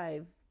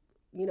survive,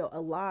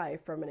 alive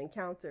from an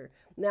encounter.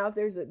 Now, if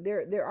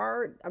there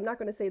are, I'm not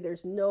going to say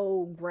there's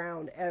no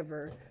ground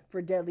ever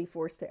for deadly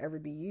force to ever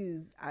be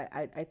used.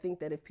 I think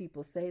that if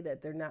people say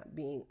that, they're not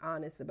being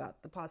honest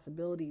about the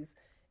possibilities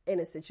in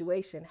a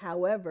situation.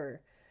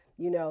 However,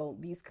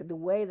 the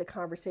way the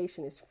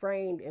conversation is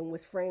framed and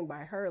was framed by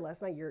her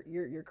last night,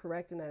 you're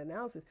correct in that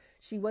analysis.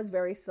 She was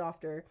very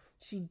softer.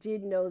 She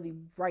did know the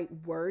right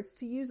words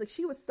to use. Like,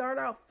 she would start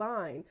out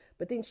fine,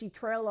 but then she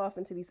trail off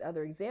into these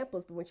other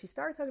examples. But when she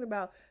started talking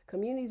about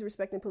communities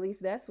respecting police,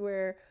 that's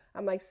where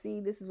I'm like,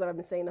 see, this is what I've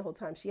been saying the whole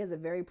time. She has a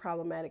very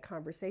problematic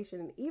conversation.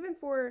 And even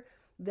for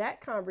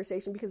that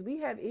conversation, because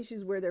we have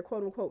issues where they're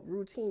quote unquote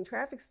routine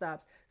traffic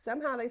stops,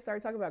 somehow they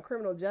start talking about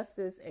criminal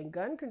justice and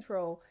gun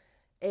control.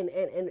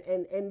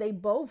 And they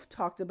both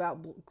talked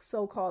about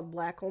so-called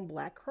black on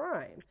black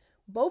crime.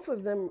 Both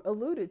of them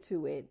alluded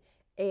to it,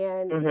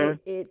 and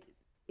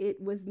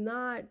it was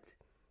not,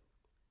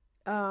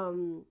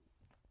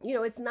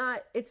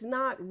 it's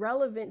not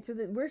relevant to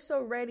the. We're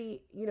so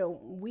ready,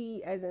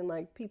 we as in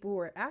like people who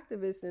are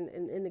activists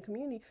in the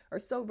community are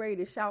so ready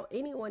to shout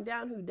anyone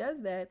down who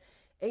does that.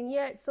 And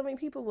yet so many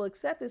people will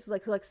accept this,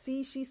 like,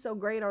 see, she's so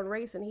great on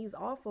race and he's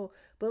awful.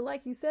 But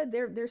like you said,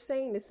 they're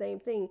saying the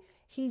same thing.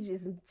 He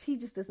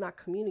just does not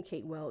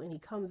communicate well, and he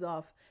comes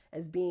off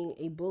as being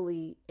a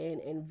bully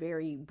and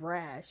very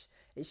brash.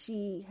 And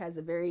she has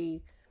a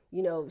very,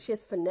 she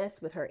has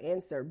finesse with her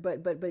answer.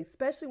 But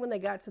especially when they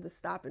got to the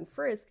stop and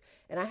frisk,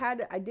 and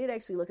I did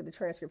actually look at the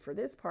transcript for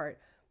this part.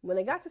 When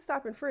they got to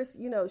stop and frisk,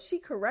 she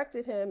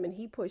corrected him and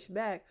he pushed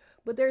back.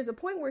 But there's a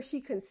point where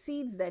she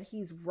concedes that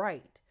he's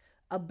right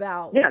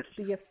about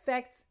the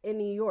effects in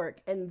New York.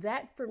 And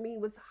that for me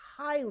was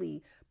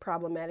highly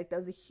problematic. That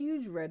was a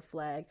huge red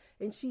flag.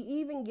 And she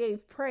even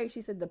gave praise.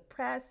 She said the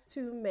prior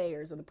two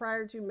mayors,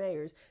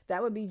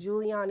 that would be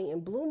Giuliani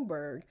and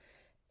Bloomberg.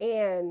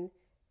 And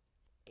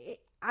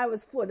I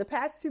was floored. The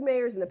past two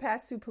mayors and the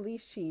past two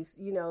police chiefs,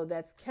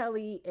 that's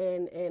Kelly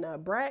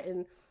and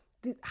Bratton,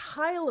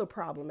 highly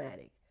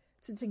problematic.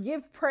 To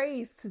give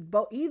praise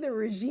to either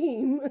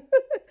regime,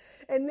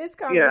 and this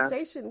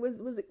conversation was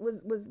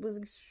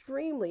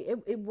extremely.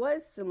 It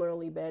was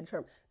similarly bad.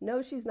 Trump.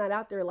 No, she's not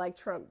out there like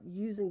Trump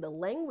using the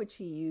language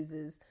he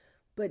uses,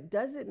 but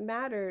does it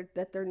matter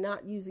that they're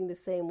not using the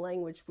same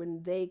language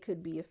when they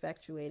could be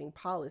effectuating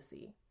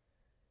policy?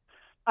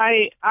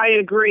 I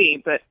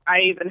agree, but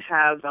I even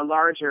have a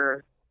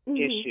larger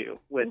issue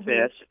with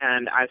this,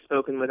 and I've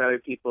spoken with other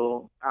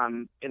people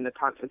in the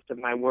context of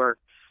my work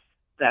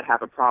that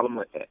have a problem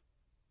with it.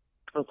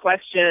 The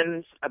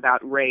questions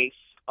about race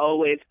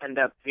always end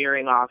up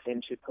veering off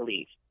into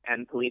police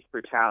and police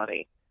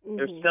brutality.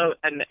 There's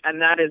and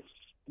that is,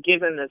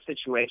 given the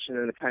situation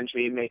in the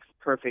country, it makes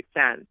perfect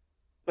sense.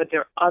 But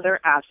there are other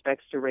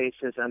aspects to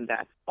racism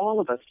that all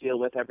of us deal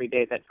with every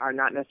day that are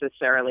not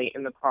necessarily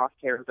in the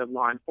crosshairs of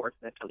law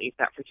enforcement, at least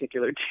that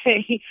particular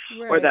day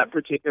or that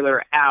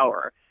particular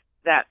hour,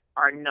 that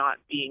are not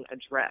being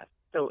addressed.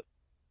 So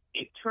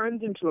it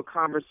turns into a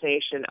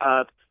conversation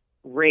of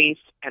race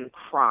and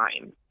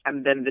crime,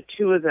 and then the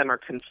two of them are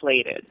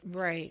conflated.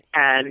 Right.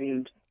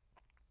 And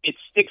it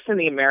sticks in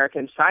the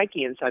American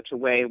psyche in such a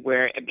way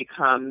where it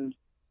becomes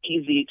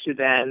easy to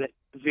then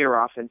veer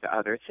off into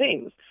other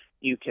things.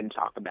 You can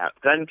talk about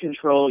gun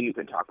control, you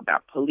can talk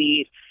about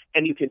police,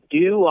 and you can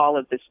do all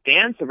of this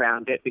dance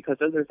around it because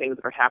those are things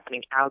that are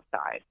happening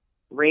outside.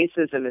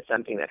 Racism is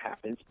something that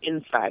happens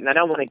inside. And I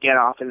don't want to get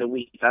off in the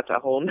weeds. That's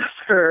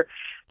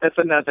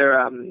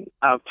another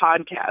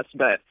podcast.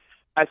 But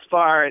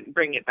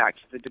bring it back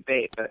to the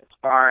debate, but as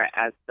far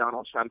as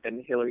Donald Trump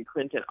and Hillary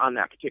Clinton on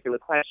that particular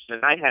question,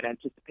 and I had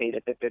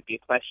anticipated that there'd be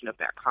a question of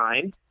that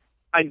kind.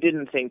 I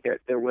didn't think that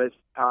there was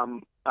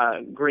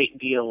a great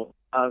deal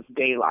of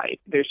daylight.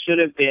 There should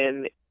have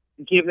been,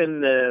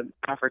 given the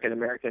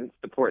African-American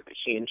support that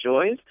she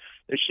enjoys,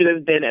 there should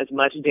have been as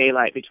much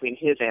daylight between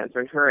his answer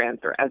and her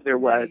answer as there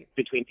was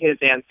between his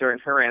answer and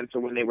her answer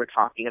when they were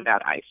talking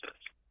about ISIS.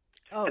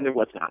 Oh, and there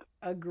was not.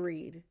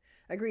 Agreed.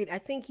 I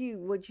think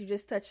what you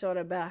just touched on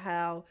about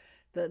how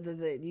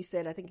you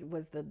said, I think it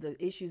was the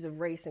issues of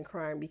race and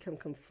crime become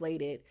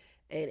conflated,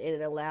 and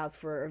it allows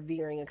for a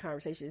veering of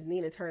conversations.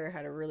 Nina Turner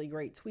had a really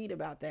great tweet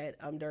about that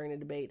during the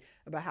debate,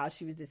 about how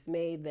she was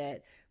dismayed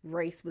that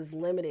race was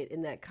limited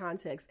in that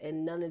context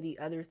and none of the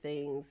other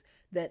things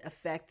that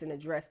affect and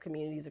address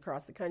communities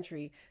across the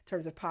country in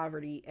terms of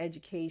poverty,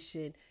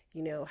 education,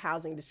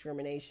 housing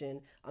discrimination.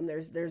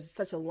 There's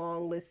such a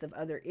long list of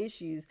other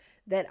issues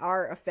that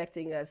are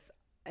affecting us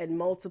at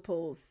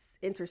multiple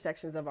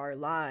intersections of our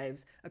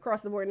lives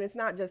across the board. And it's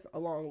not just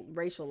along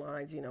racial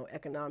lines,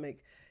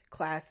 economic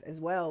class as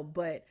well,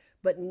 but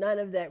none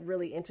of that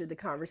really entered the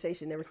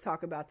conversation. There was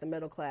talk about the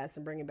middle class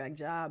and bringing back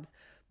jobs,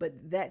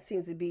 but that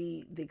seems to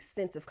be the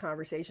extent of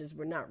conversations.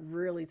 We're not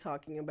really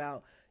talking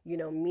about,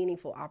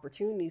 meaningful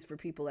opportunities for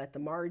people at the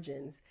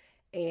margins.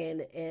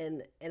 And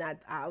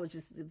I was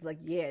just, it's like,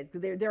 yeah,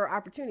 there are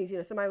opportunities.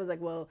 Somebody was like,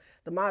 well,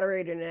 the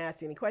moderator didn't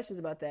ask any questions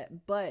about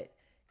that, but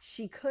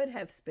she could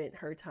have spent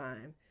her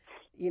time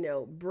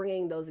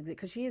bringing those,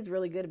 because she is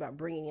really good about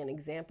bringing in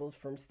examples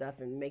from stuff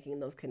and making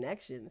those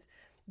connections.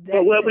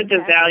 But what would the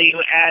value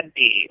add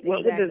be? Exactly.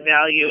 What would the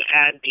value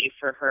add be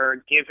for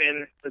her,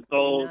 given the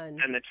goals None.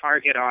 and the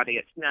target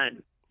audience?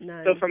 None.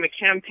 None. So from a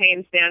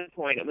campaign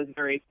standpoint, it was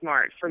very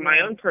smart. From my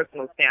own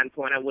personal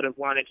standpoint, I would have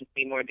wanted to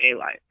see more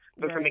daylight.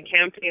 But from a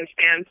campaign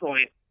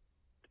standpoint,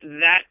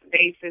 that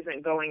base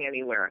isn't going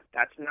anywhere.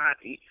 That's not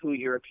who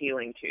you're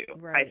appealing to.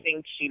 Right. I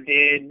think she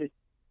did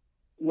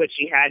what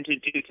she had to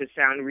do to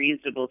sound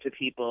reasonable to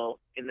people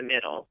in the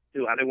middle,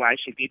 who otherwise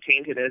she'd be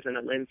tainted as an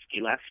Alinsky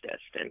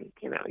leftist, and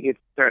you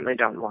certainly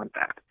don't want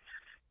that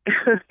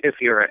if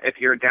you're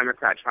a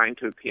Democrat trying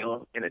to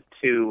appeal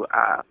to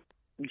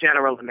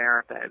general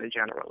America in a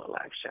general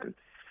election.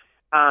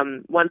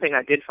 One thing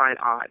I did find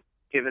odd,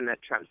 given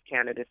that Trump's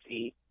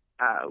candidacy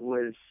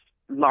was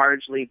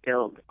largely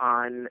built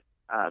on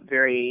a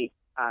very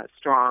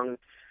strong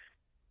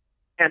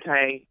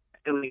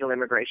anti-illegal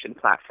immigration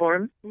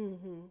platform,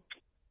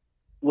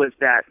 was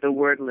that the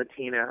word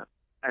Latina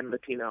and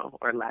Latino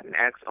or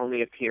Latinx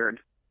only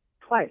appeared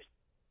twice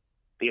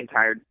the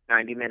entire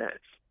 90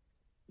 minutes,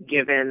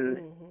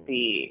 given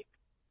the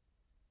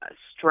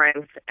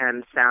strength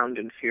and sound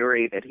and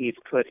fury that he's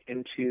put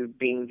into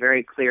being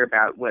very clear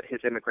about what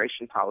his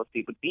immigration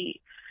policy would be.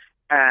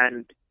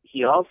 And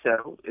he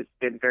also has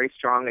been very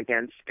strong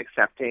against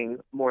accepting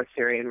more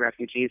Syrian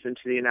refugees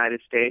into the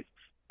United States,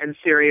 and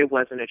Syria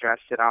wasn't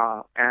addressed at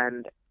all.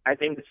 And I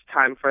think it's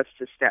time for us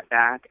to step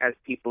back as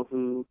people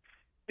who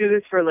do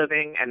this for a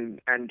living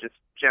and just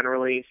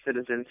generally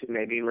citizens who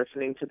may be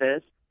listening to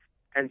this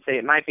and say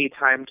it might be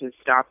time to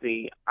stop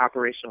the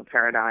operational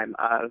paradigm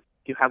of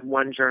you have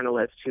one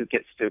journalist who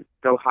gets to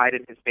go hide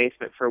in his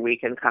basement for a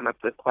week and come up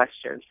with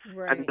questions.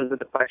 Right. And those are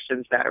the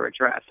questions that are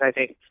addressed. I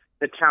think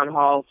the town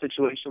hall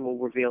situation will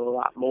reveal a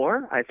lot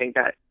more. I think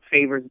that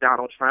favors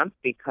Donald Trump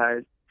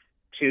because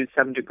to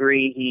some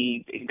degree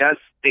he does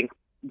think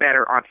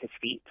better on his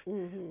feet.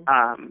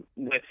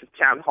 With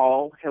town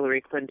hall,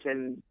 Hillary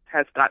Clinton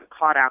has got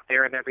caught out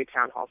there in every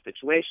town hall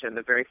situation.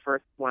 The very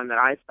first one that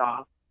I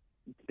saw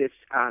this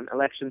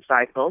election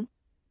cycle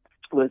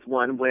was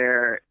one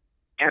where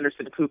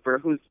Anderson Cooper,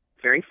 who's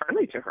very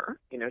friendly to her,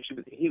 he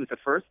was the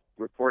first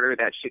reporter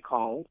that she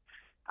called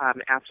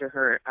after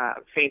her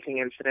fainting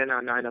incident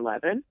on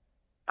 9/11.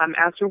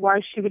 Asked her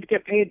why she would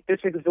get paid this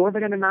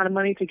exorbitant amount of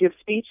money to give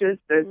speeches,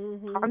 the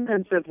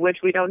contents of which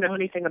we don't know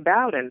anything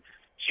about, and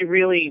she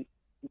really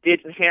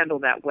didn't handle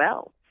that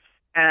well.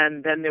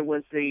 And then there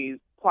was the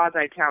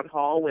quasi-town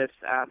hall with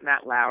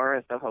Matt Lauer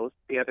as the host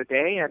the other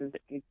day, and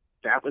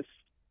that was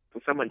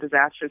somewhat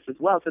disastrous as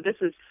well. So this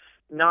is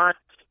not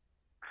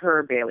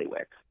her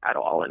bailiwick at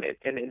all, and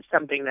it's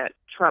something that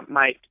Trump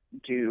might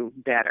do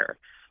better.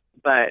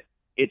 But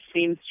it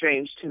seems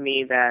strange to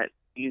me that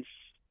you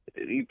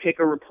pick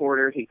a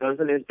reporter, he goes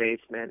in his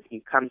basement, he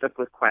comes up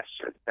with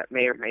questions that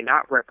may or may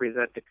not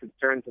represent the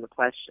concerns and the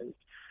questions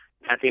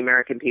that the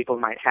American people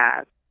might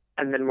have.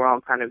 And then we're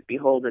all kind of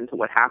beholden to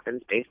what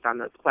happens based on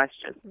those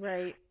questions.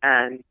 Right.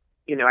 And,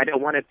 I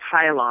don't want to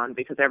pile on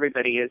because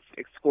everybody is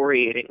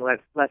excoriating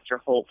Lester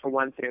Holt for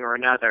one thing or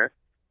another.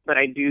 But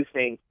I do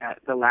think that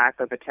the lack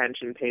of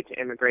attention paid to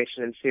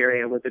immigration in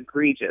Syria was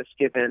egregious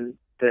given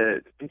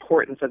the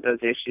importance of those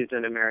issues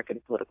in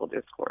American political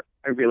discourse.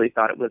 I really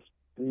thought it was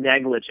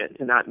negligent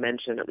to not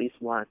mention at least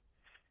one.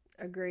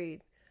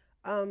 Agreed.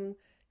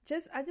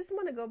 I just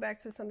want to go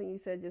back to something you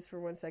said just for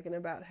 1 second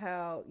about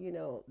how,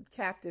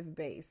 captive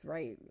base,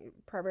 right?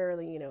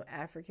 Primarily,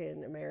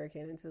 African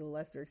American and to the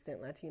lesser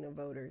extent Latino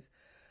voters.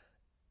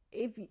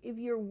 If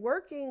you're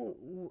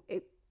working,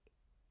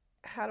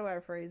 how do I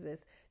phrase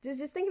this?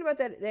 Just thinking about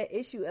that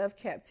issue of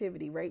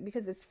captivity, right?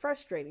 Because it's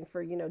frustrating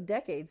for,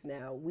 decades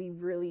now. We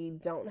really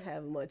don't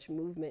have much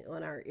movement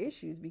on our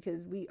issues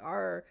because we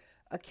are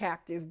a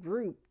captive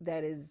group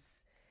that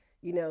is,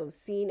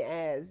 seen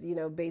as,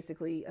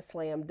 basically a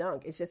slam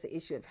dunk. It's just an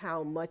issue of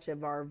how much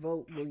of our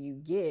vote will you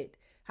get?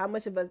 How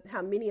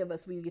many of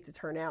us will you get to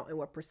turn out, and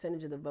what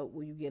percentage of the vote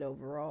will you get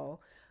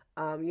overall?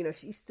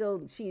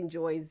 She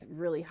enjoys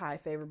really high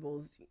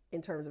favorables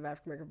in terms of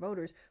African American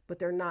voters, but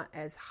they're not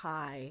as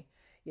high,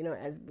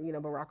 as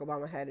Barack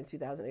Obama had in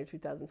 2008,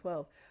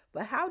 2012.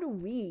 But how do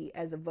we,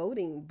 as a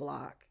voting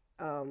bloc,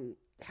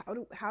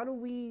 how do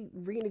we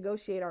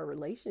renegotiate our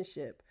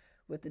relationship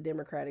with the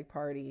Democratic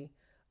Party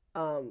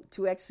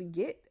to actually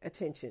get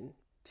attention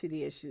to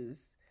the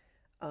issues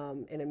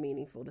in a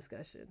meaningful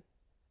discussion?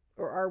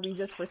 Or are we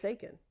just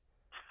forsaken?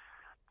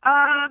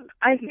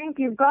 I think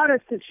you've got a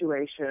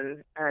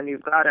situation and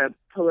you've got a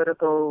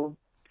political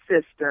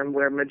system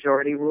where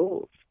majority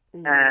rules.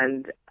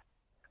 And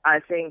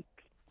I think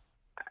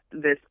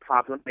this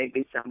problem may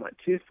be somewhat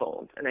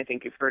twofold. And I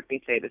think you've heard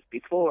me say this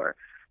before.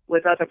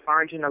 With other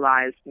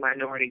marginalized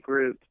minority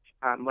groups,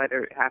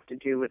 whether it have to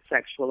do with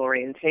sexual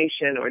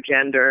orientation or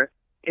gender,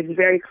 it's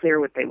very clear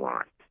what they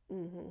want.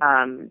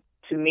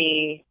 To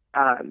me,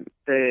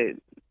 the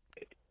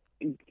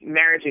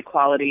marriage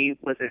equality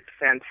was a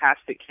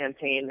fantastic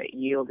campaign that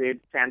yielded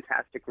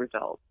fantastic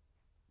results.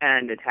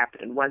 and it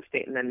happened in one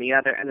state and then the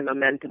other, and the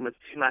momentum was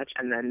too much,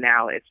 and then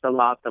now it's the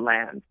law of the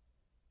land.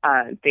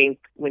 I think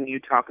when you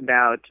talk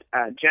about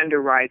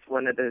gender rights,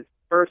 one of the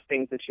first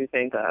things that you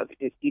think of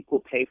is equal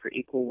pay for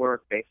equal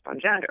work based on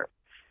gender,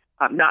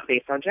 not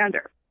based on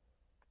gender.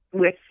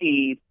 With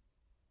the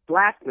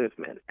Black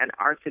movement, and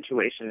our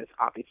situation is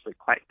obviously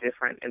quite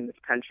different in this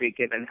country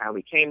given how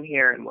we came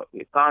here and what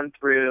we've gone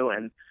through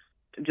and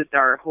just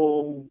our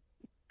whole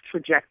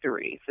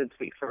trajectory since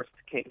we first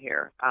came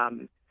here,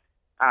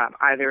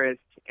 either as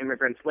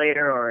immigrants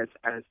later or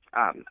as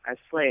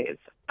slaves.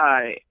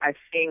 I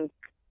think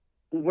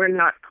we're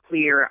not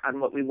clear on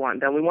what we want.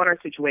 Then we want our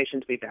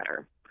situation to be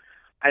better.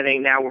 I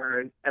think now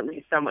we're at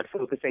least somewhat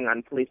focusing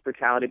on police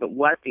brutality, but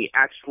what the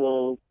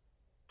actual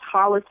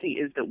policy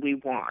is that we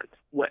want.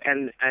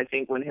 And I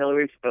think when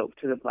Hillary spoke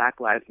to the Black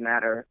Lives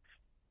Matter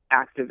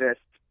activists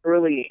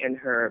early in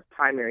her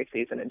primary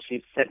season, and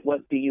she said,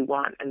 "What do you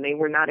want?" And they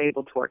were not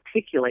able to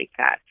articulate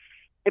that.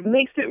 It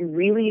makes it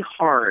really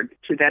hard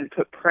to then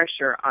put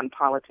pressure on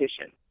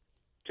politicians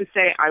to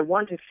say, "I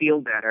want to feel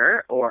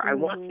better," or "I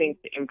want things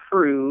to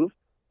improve,"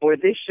 or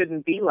 "this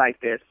shouldn't be like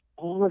this."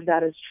 All of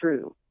that is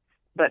true.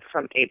 But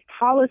from a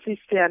policy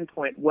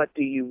standpoint, what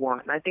do you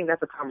want? And I think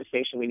that's a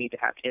conversation we need to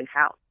have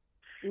in-house.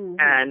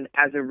 And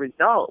as a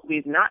result,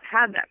 we've not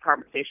had that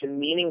conversation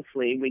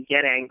meaningfully. We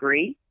get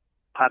angry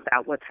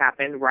about what's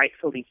happened,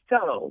 rightfully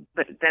so,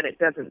 but then it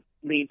doesn't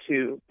lead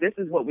to, this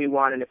is what we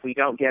want, and if we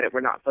don't get it, we're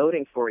not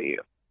voting for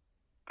you.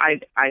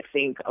 I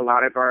think a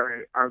lot of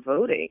our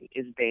voting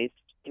is based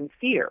in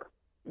fear.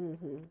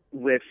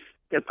 With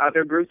the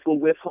other groups will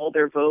withhold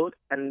their vote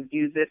and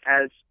use it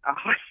as a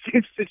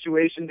hostage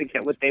situation to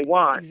get what they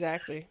want.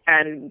 Exactly.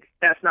 And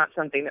that's not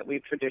something that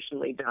we've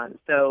traditionally done.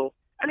 So,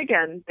 and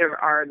again, there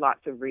are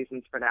lots of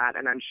reasons for that,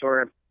 and I'm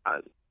sure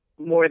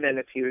more than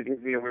a few of your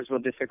viewers will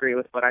disagree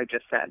with what I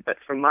just said. But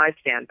from my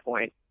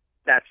standpoint,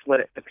 that's what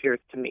it appears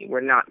to me.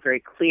 We're not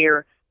very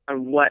clear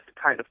on what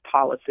kind of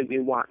policy we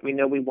want. We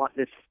know we want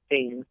this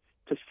thing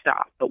to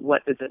stop, but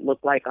what does it look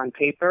like on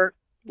paper?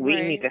 We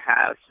need to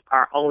have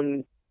our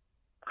own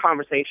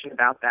conversation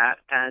about that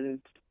and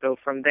go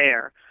from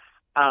there.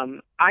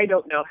 I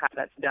don't know how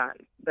that's done,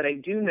 but I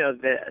do know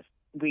this.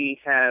 We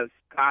have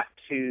got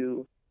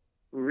to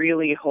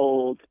really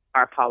hold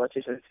our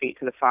politicians' feet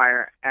to the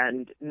fire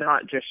and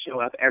not just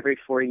show up every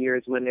 4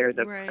 years when there's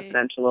a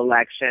presidential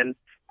election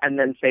and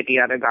then say the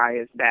other guy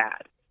is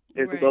bad.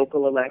 There's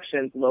local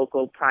elections,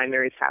 local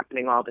primaries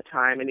happening all the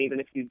time, and even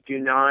if you do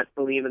not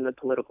believe in the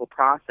political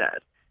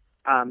process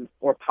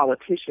or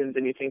politicians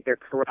and you think they're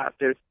corrupt,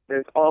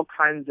 there's all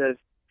kinds of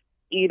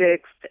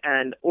edicts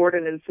and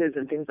ordinances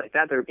and things like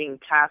that are being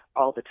passed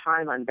all the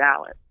time on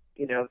ballots,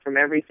 you know, from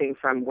everything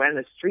from when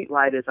the street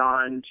light is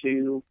on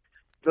to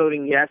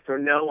voting yes or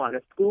no on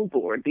a school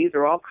board. These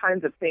are all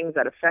kinds of things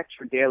that affect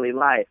your daily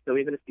life. So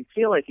even if you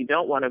feel like you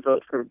don't want to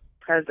vote for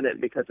president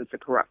because it's a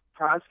corrupt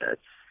process,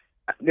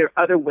 there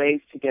are other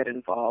ways to get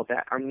involved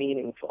that are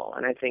meaningful.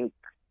 And I think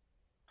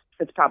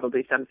it's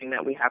probably something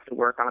that we have to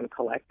work on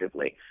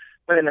collectively.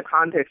 But in the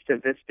context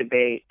of this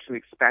debate, to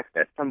expect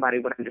that somebody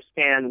would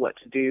understand what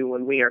to do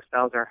when we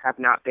ourselves have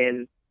not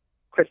been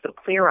crystal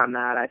clear on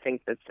that, I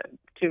think that's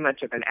too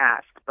much of an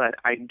ask. But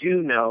I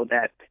do know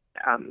that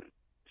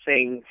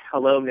saying,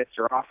 "Hello,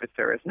 Mr.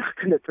 Officer," is not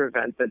going to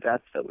prevent the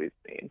deaths that we've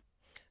seen.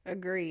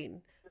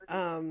 Agreed.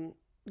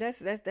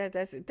 That's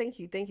thank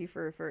you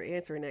for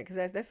answering that,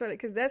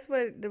 because that's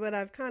what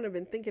I've kind of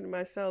been thinking to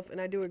myself, and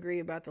I do agree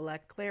about the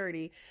lack of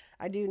clarity.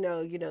 I do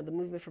know, the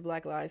Movement for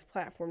Black Lives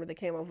platform that they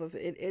came up with,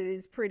 it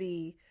is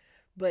pretty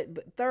but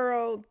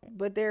thorough,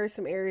 but there are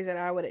some areas that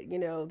I would,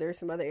 there's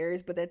some other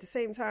areas, but at the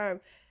same time,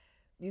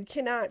 you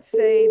cannot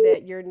say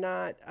that you're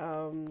not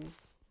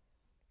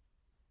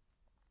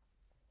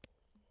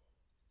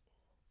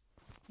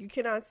you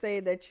cannot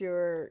say that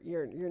you're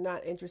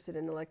not interested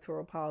in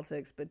electoral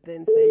politics, but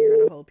then say you're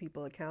going to hold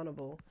people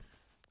accountable.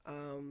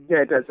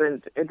 Yeah, it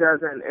doesn't.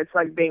 It's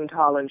like being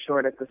tall and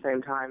short at the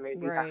same time.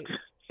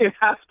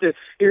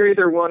 You're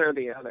either one or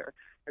the other.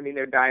 I mean,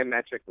 they're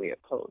diametrically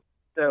opposed.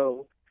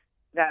 So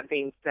that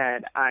being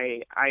said,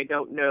 I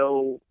don't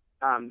know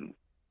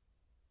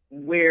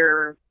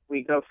where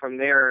we go from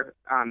there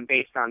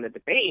based on the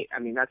debate. I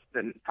mean, that's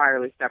an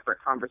entirely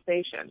separate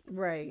conversation.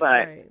 Right.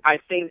 But I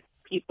think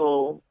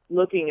people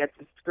looking at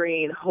the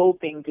screen,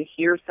 hoping to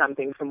hear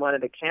something from one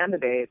of the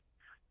candidates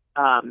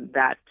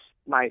that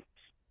might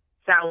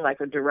sound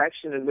like a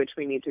direction in which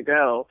we need to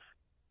go,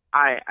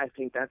 I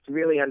think that's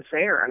really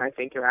unfair, and I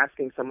think you're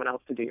asking someone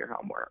else to do your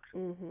homework.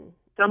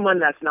 Someone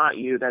that's not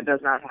you, that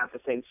does not have the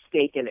same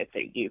stake in it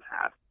that you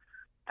have.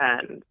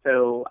 And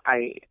so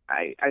I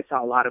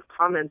saw a lot of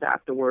comments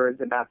afterwards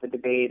about the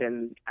debate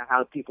and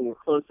how people were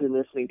closely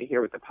listening to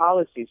hear what the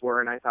policies were,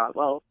 and I thought,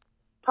 well,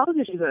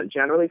 politicians don't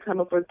generally come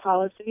up with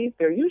policies.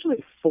 They're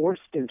usually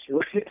forced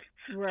into it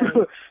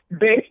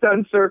based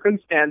on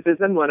circumstances,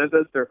 and one of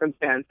those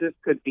circumstances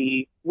could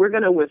be, we're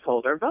going to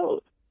withhold our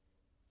vote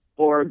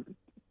or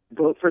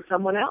vote for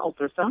someone else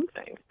or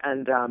something.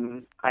 And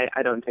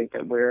I don't think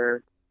that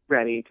we're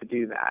ready to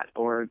do that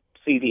or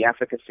see the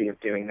efficacy of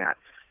doing that.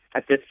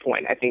 at this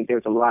point, I think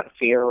there's a lot of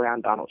fear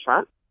around Donald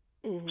Trump,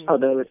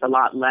 although it's a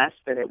lot less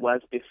than it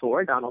was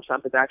before. Donald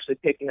Trump is actually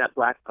picking up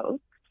Black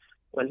votes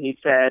when he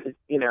said,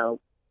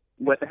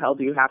 what the hell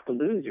do you have to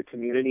lose? Your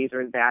communities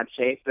are in bad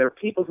shape. There are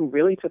people who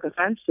really took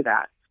offense to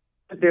that,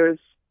 but there's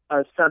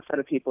a subset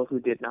of people who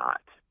did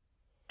not.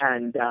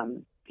 And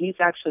he's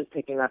actually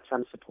picking up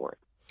some support.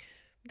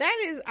 That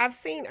is, I've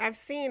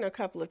seen a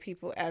couple of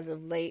people as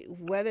of late,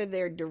 whether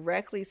they're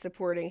directly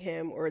supporting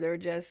him or they're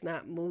just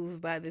not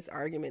moved by this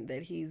argument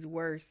that he's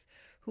worse,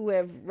 who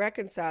have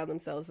reconciled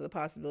themselves to the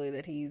possibility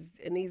that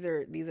and these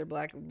are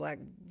black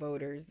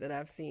voters that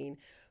I've seen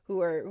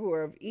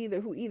who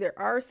either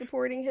are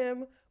supporting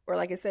him, or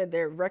like I said,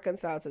 they're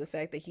reconciled to the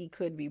fact that he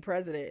could be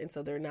president, and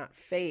so they're not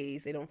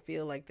phased. They don't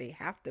feel like they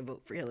have to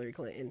vote for Hillary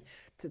Clinton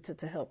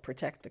to help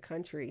protect the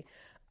country.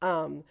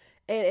 And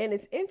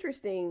it's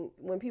interesting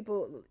when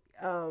people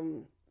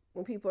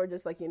are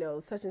just like,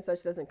 such and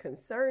such doesn't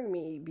concern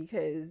me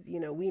because,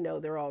 we know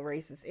they're all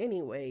racist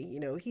anyway.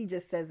 He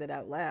just says it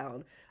out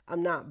loud.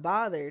 I'm not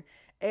bothered.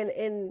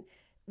 And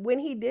when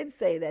he did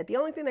say that, the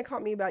only thing that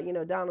caught me about,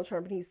 Donald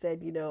Trump, and he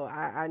said,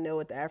 I know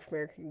what the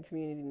African-American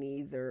community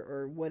needs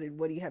or what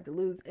do you have to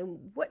lose?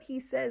 And what he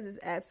says is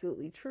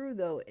absolutely true,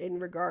 though, in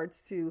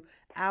regards to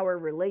our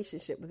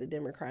relationship with the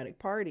Democratic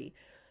Party.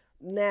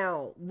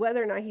 Now,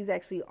 whether or not he's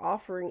actually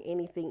offering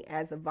anything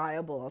as a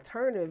viable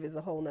alternative is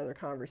a whole nother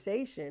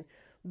conversation.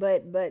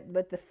 But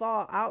the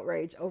fall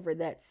outrage over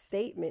that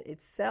statement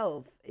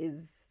itself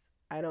is,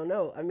 I don't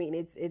know. I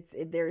mean,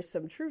 there is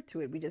some truth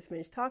to it. We just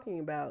finished talking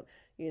about,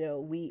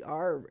 we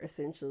are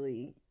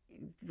essentially,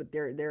 but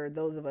there are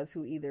those of us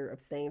who either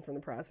abstain from the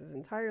process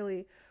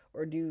entirely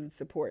or do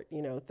support,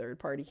 third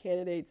party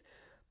candidates.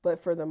 But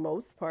for the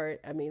most part,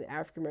 I mean,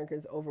 African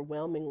Americans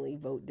overwhelmingly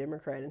vote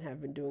Democrat and have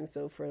been doing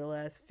so for the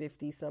last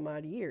 50 some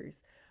odd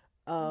years.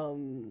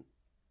 And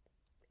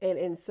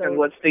so. And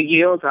what's the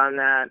yield on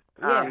that?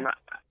 Yeah.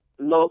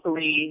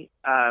 Locally,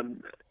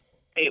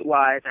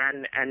 statewide,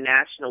 and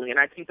nationally. And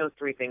I think those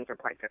three things are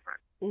quite different.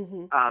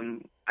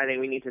 Mm-hmm. I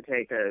think we need to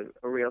take a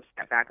real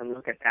step back and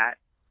look at that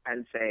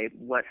and say,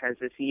 what has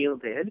this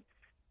yielded?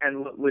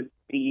 And what would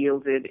be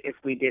yielded if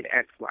we did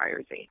X, Y,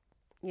 or Z?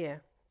 Yeah.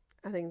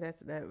 I think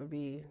that would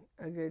be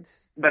a good.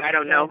 But I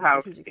don't know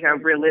how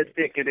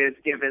realistic it is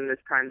given this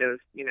kind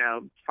of,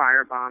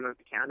 firebomb of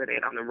the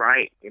candidate on the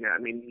right. I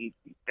mean,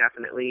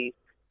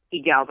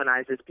 he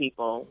galvanizes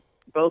people,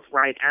 both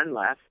right and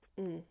left,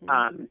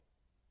 mm-hmm.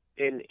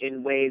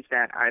 In ways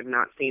that I've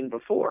not seen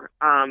before.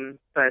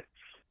 But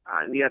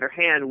on the other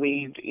hand,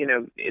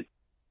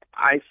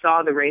 I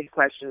saw the race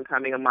question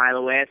coming a mile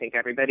away. I think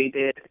everybody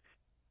did.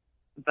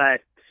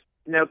 But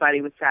nobody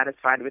was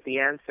satisfied with the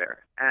answer.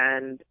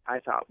 And I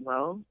thought,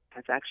 well,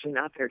 that's actually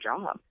not their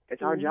job.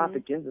 It's our job to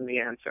give them the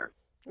answer.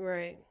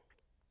 Right.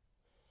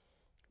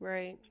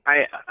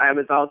 I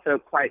was also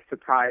quite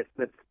surprised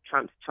with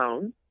Trump's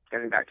tone.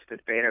 Getting back to the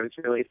debate, I was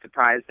really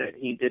surprised that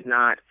he did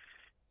not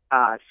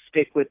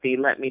stick with the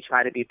let me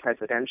try to be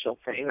presidential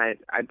thing.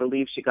 I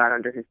believe she got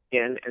under his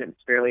skin, and it was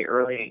fairly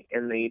early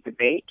in the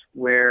debate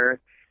where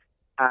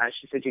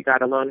she said, you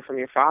got a loan from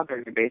your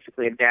father. You're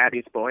basically a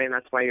daddy's boy, and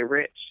that's why you're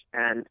rich.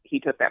 And he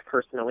took that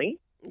personally,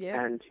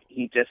 and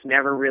he just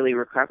never really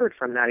recovered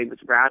from that. He was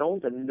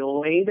rattled,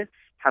 annoyed,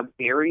 how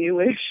dare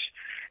you-ish,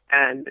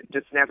 and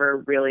just never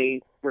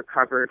really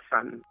recovered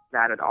from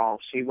that at all.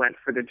 She went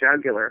for the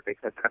jugular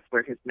because that's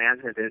where his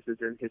manhood is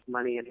in his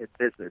money and his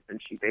business,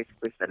 and she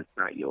basically said, it's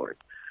not yours.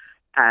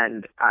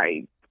 And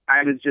I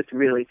was just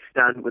really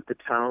stunned with the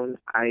tone.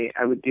 I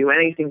would do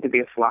anything to be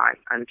a fly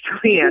on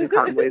Kellyanne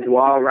Conway's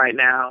wall right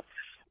now.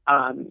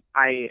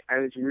 I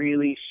was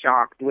really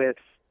shocked with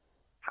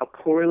how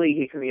poorly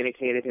he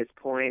communicated his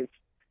points.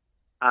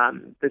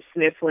 The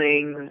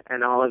sniffling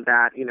and all of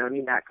that,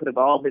 that could have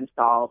all been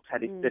solved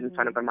had he stood in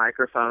front of a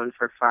microphone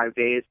for 5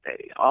 days.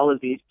 All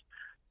of these,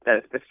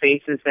 the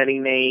faces that he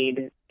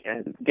made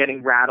and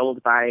getting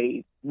rattled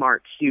by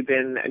Mark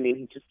Cuban. I mean,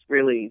 he just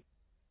really,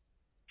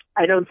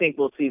 I don't think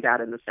we'll see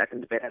that in the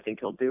second debate. I think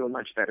he'll do a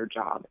much better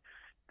job.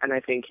 And I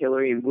think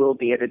Hillary will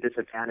be at a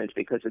disadvantage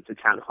because it's a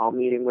town hall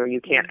meeting where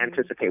you can't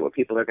anticipate what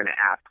people are going to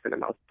ask for the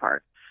most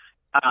part.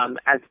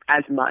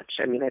 As much.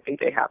 I mean, I think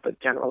they have a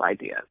general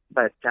idea,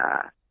 but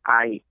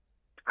I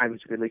was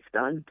really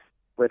stunned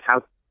with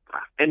how,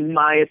 in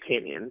my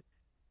opinion,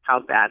 how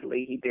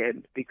badly he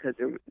did, because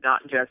it was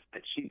not just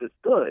that she was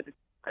good.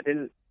 I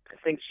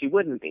think she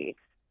wouldn't be,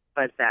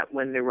 but that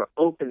when there were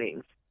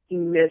openings, he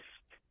missed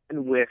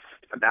and whiffed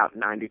about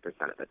 90%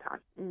 of the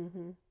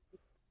time.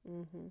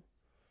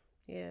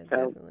 Yeah,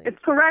 so definitely.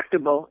 It's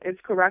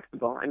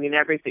correctable. I mean,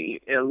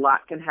 a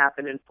lot can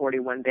happen in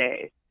 41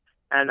 days.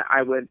 And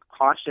I would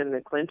caution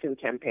the Clinton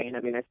campaign. I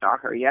mean, I saw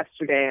her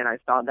yesterday, and I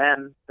saw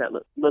them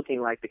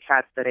looking like the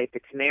cats that ate the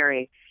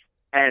canary.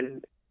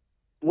 And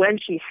when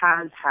she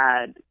has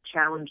had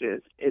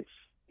challenges, it's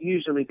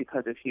usually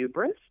because of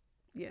hubris.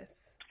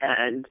 Yes.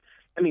 And,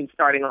 I mean,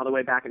 starting all the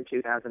way back in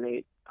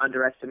 2008,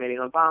 underestimating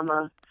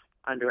Obama,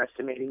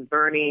 underestimating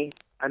Bernie,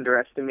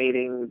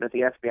 underestimating that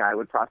the FBI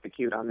would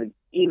prosecute on the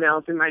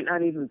emails. There might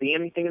not even be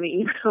anything in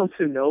the emails,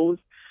 who knows?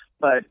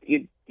 But,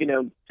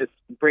 just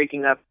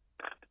breaking up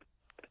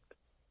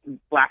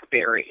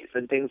BlackBerries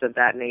and things of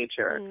that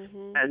nature.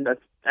 Mm-hmm.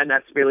 And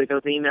that's really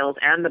those emails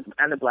and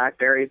the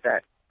BlackBerries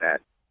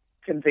that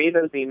convey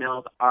those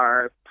emails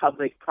are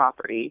public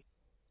property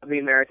of the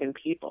American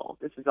people.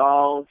 This is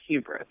all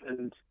hubris,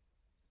 and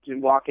to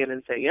walk in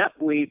and say, yep,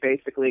 we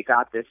basically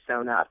got this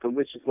sewn up,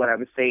 which is what I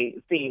was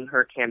seeing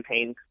her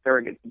campaign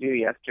surrogate do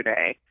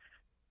yesterday.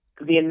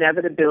 The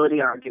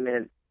inevitability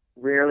argument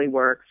rarely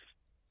works.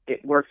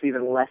 It works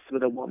even less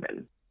with a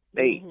woman.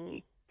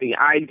 The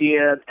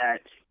idea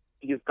that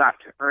you've got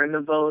to earn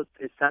the votes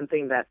is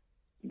something that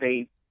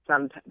they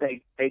tend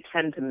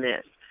to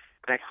miss.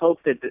 And I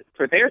hope that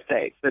for their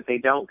sakes that they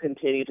don't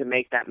continue to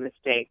make that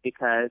mistake,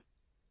 because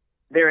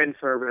they're in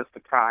for a real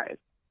surprise.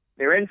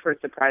 They're in for a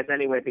surprise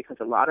anyway, because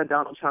a lot of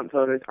Donald Trump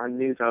voters are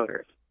new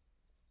voters.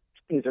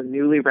 These are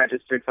newly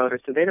registered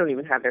voters, so they don't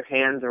even have their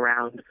hands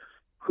around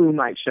who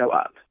might show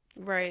up.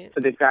 Right.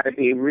 So they've got to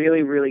be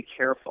really, really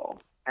careful.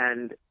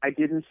 And I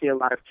didn't see a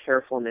lot of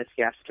carefulness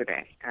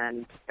yesterday.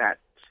 And that,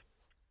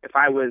 if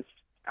I was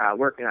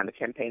working on the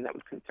campaign, that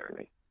would concern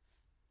me.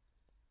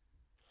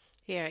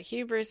 Yeah,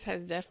 hubris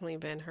has definitely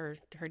been her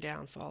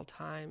downfall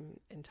time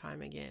and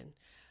time again.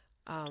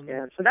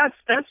 So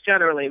that's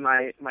generally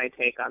my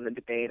take on the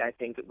debate. I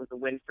think it was a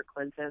win for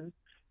Clinton.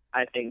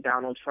 I think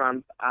Donald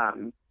Trump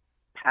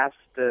passed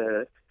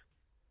the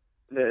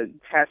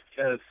test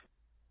of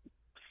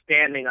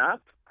standing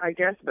up, I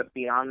guess, but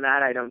beyond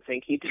that, I don't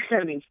think he did.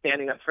 I mean,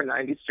 standing up for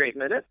 90 straight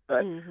minutes,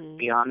 but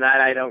beyond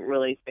that, I don't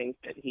really think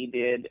that he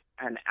did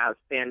an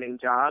outstanding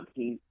job.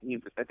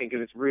 I think it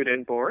was rude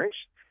and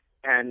boorish,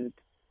 and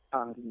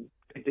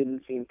it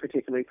didn't seem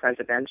particularly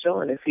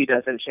presidential. And if he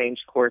doesn't change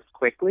course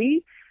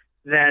quickly,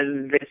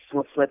 then this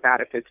will slip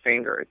out of his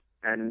fingers.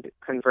 And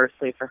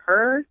conversely for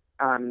her,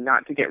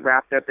 not to get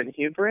wrapped up in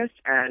hubris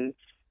and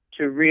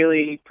to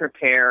really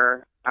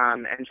prepare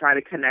and try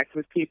to connect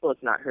with people.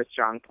 It's not her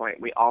strong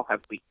point. We all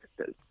have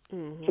weaknesses,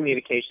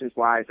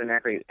 communications-wise in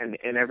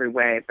every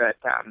way, but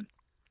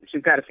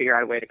she's got to figure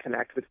out a way to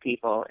connect with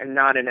people, and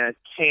not in a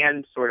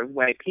canned sort of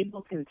way.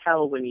 People can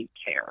tell when you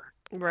care.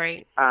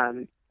 Right.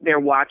 They're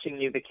watching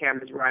you. The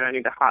camera's right on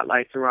you. The hot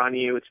lights are on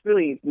you. It's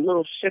really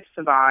little shifts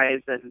of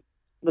eyes and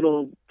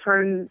little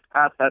turns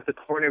up at the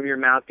corner of your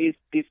mouth. These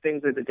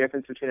things are the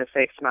difference between a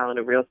fake smile and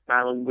a real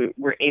smile, and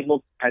we're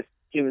able as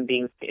human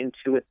beings to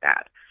intuit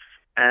that.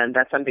 And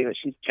that's something that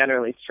she's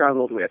generally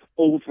struggled with,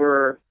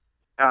 over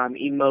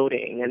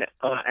emoting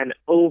and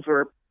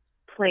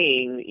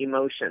overplaying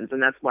emotions,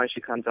 and that's why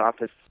she comes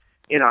off as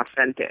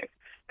inauthentic.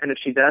 And if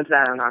she does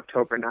that on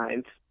October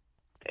 9th,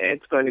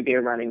 it's going to be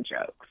a running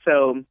joke.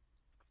 So,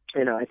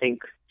 I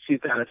think she's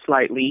got a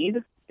slight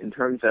lead in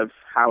terms of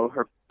how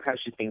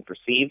she's being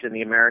perceived in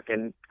the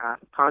American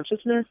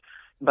consciousness,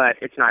 but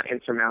it's not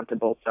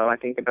insurmountable. So I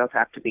think they both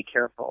have to be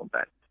careful.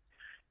 But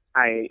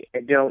I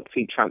don't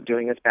see Trump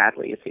doing as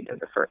badly as he did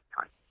the first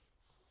time.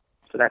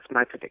 So that's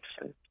my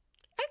prediction.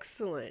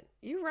 Excellent.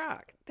 You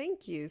rock.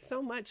 Thank you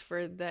so much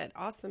for that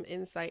awesome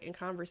insight and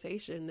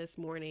conversation this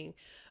morning.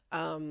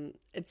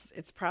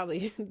 It's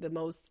probably the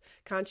most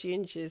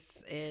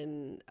conscientious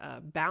and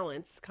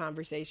balanced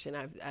conversation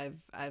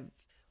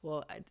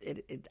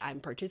I'm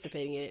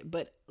participating in it,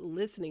 but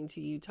listening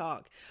to you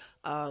talk,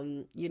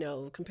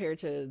 compared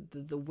to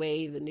the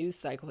way the news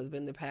cycle has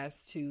been the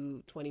past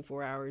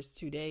 24 hours,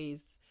 2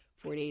 days,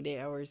 48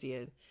 hours.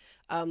 Yeah.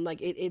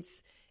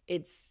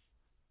 It's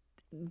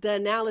the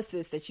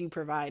analysis that you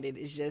provided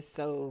is just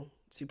so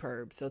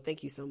superb. So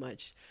thank you so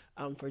much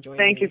for joining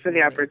me. Thank you for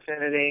the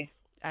opportunity.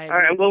 All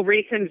right, we'll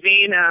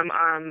reconvene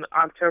on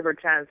October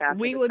 10th.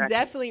 We will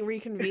definitely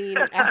reconvene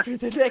after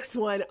the next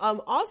one.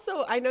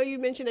 Also, I know you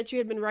mentioned that you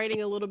had been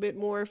writing a little bit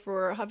more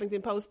for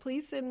Huffington Post.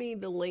 Please send me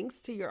the links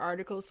to your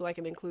articles so I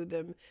can include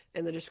them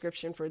in the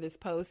description for this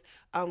post,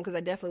 because I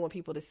definitely want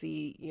people to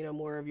see,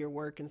 more of your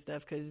work and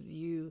stuff, because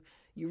your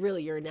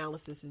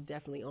analysis is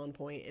definitely on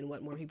point and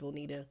what more people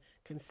need to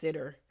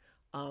consider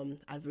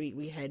as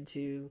we head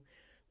to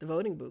the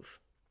voting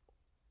booth.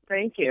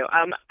 Thank you.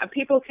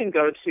 People can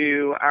go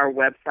to our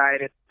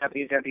website at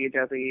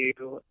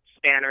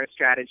www.spanner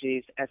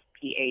strategies,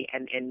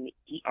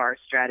 SPANNER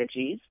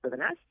strategies with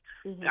an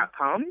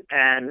S.com,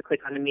 and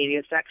click on the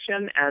media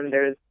section. And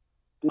there's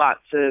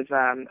lots of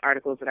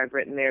articles that I've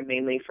written there,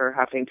 mainly for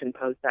Huffington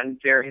Post, on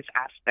various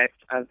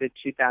aspects of the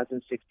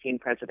 2016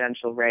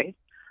 presidential race,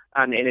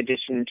 in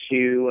addition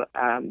to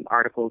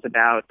articles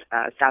about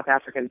South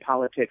African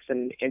politics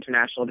and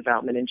international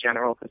development in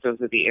general, because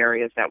those are the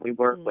areas that we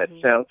work with.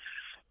 So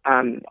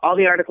all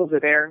the articles are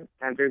there.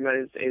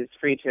 Everyone is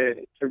free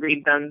to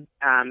read them.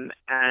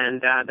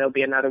 And there'll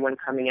be another one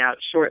coming out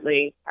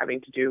shortly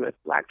having to do with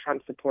Black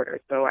Trump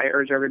supporters. So I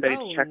urge everybody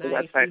to check the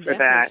website for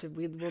that.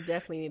 We'll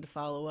definitely need to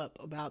follow up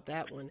about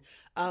that one.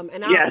 And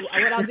yes.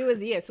 what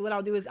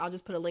I'll do is I'll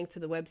just put a link to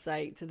the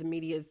website, to the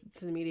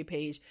media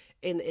page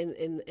in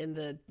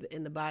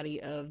the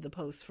body of the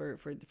post for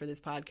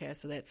this podcast,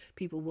 so that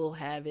people will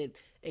have it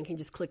and can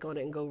just click on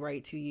it and go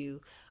right to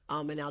you.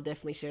 And I'll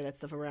definitely share that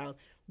stuff around.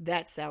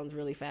 That sounds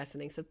really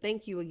fascinating. So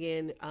thank you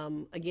again.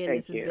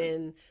 This has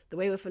been The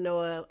Way with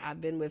Noah.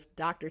 I've been with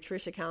Dr.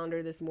 Tricia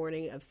Callender this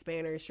morning of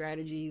Spanner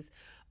Strategies,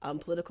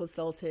 political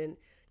consultant,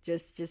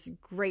 just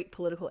great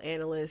political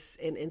analyst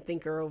and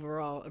thinker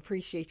overall.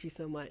 Appreciate you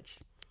so much.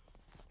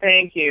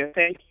 Thank you.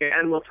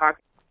 And we'll talk.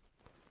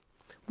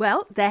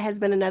 Well, that has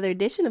been another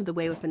edition of The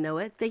Way with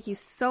Noah. Thank you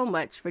so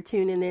much for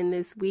tuning in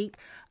this week.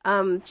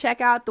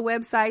 Check out the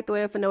website,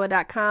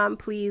 thewayofnoah.com.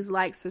 Please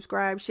like,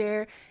 subscribe,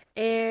 share.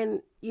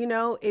 And,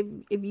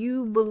 if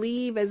you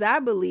believe, as I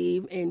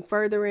believe, in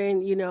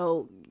furthering,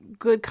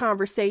 good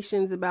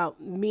conversations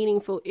about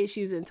meaningful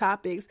issues and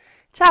topics,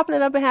 chopping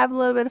it up and having a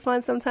little bit of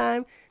fun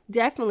sometime,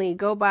 definitely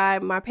go by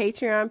my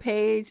Patreon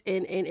page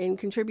and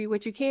contribute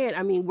what you can.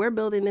 I mean, we're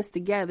building this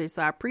together,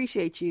 so I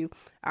appreciate you.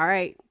 All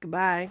right.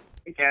 Goodbye.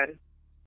 Again.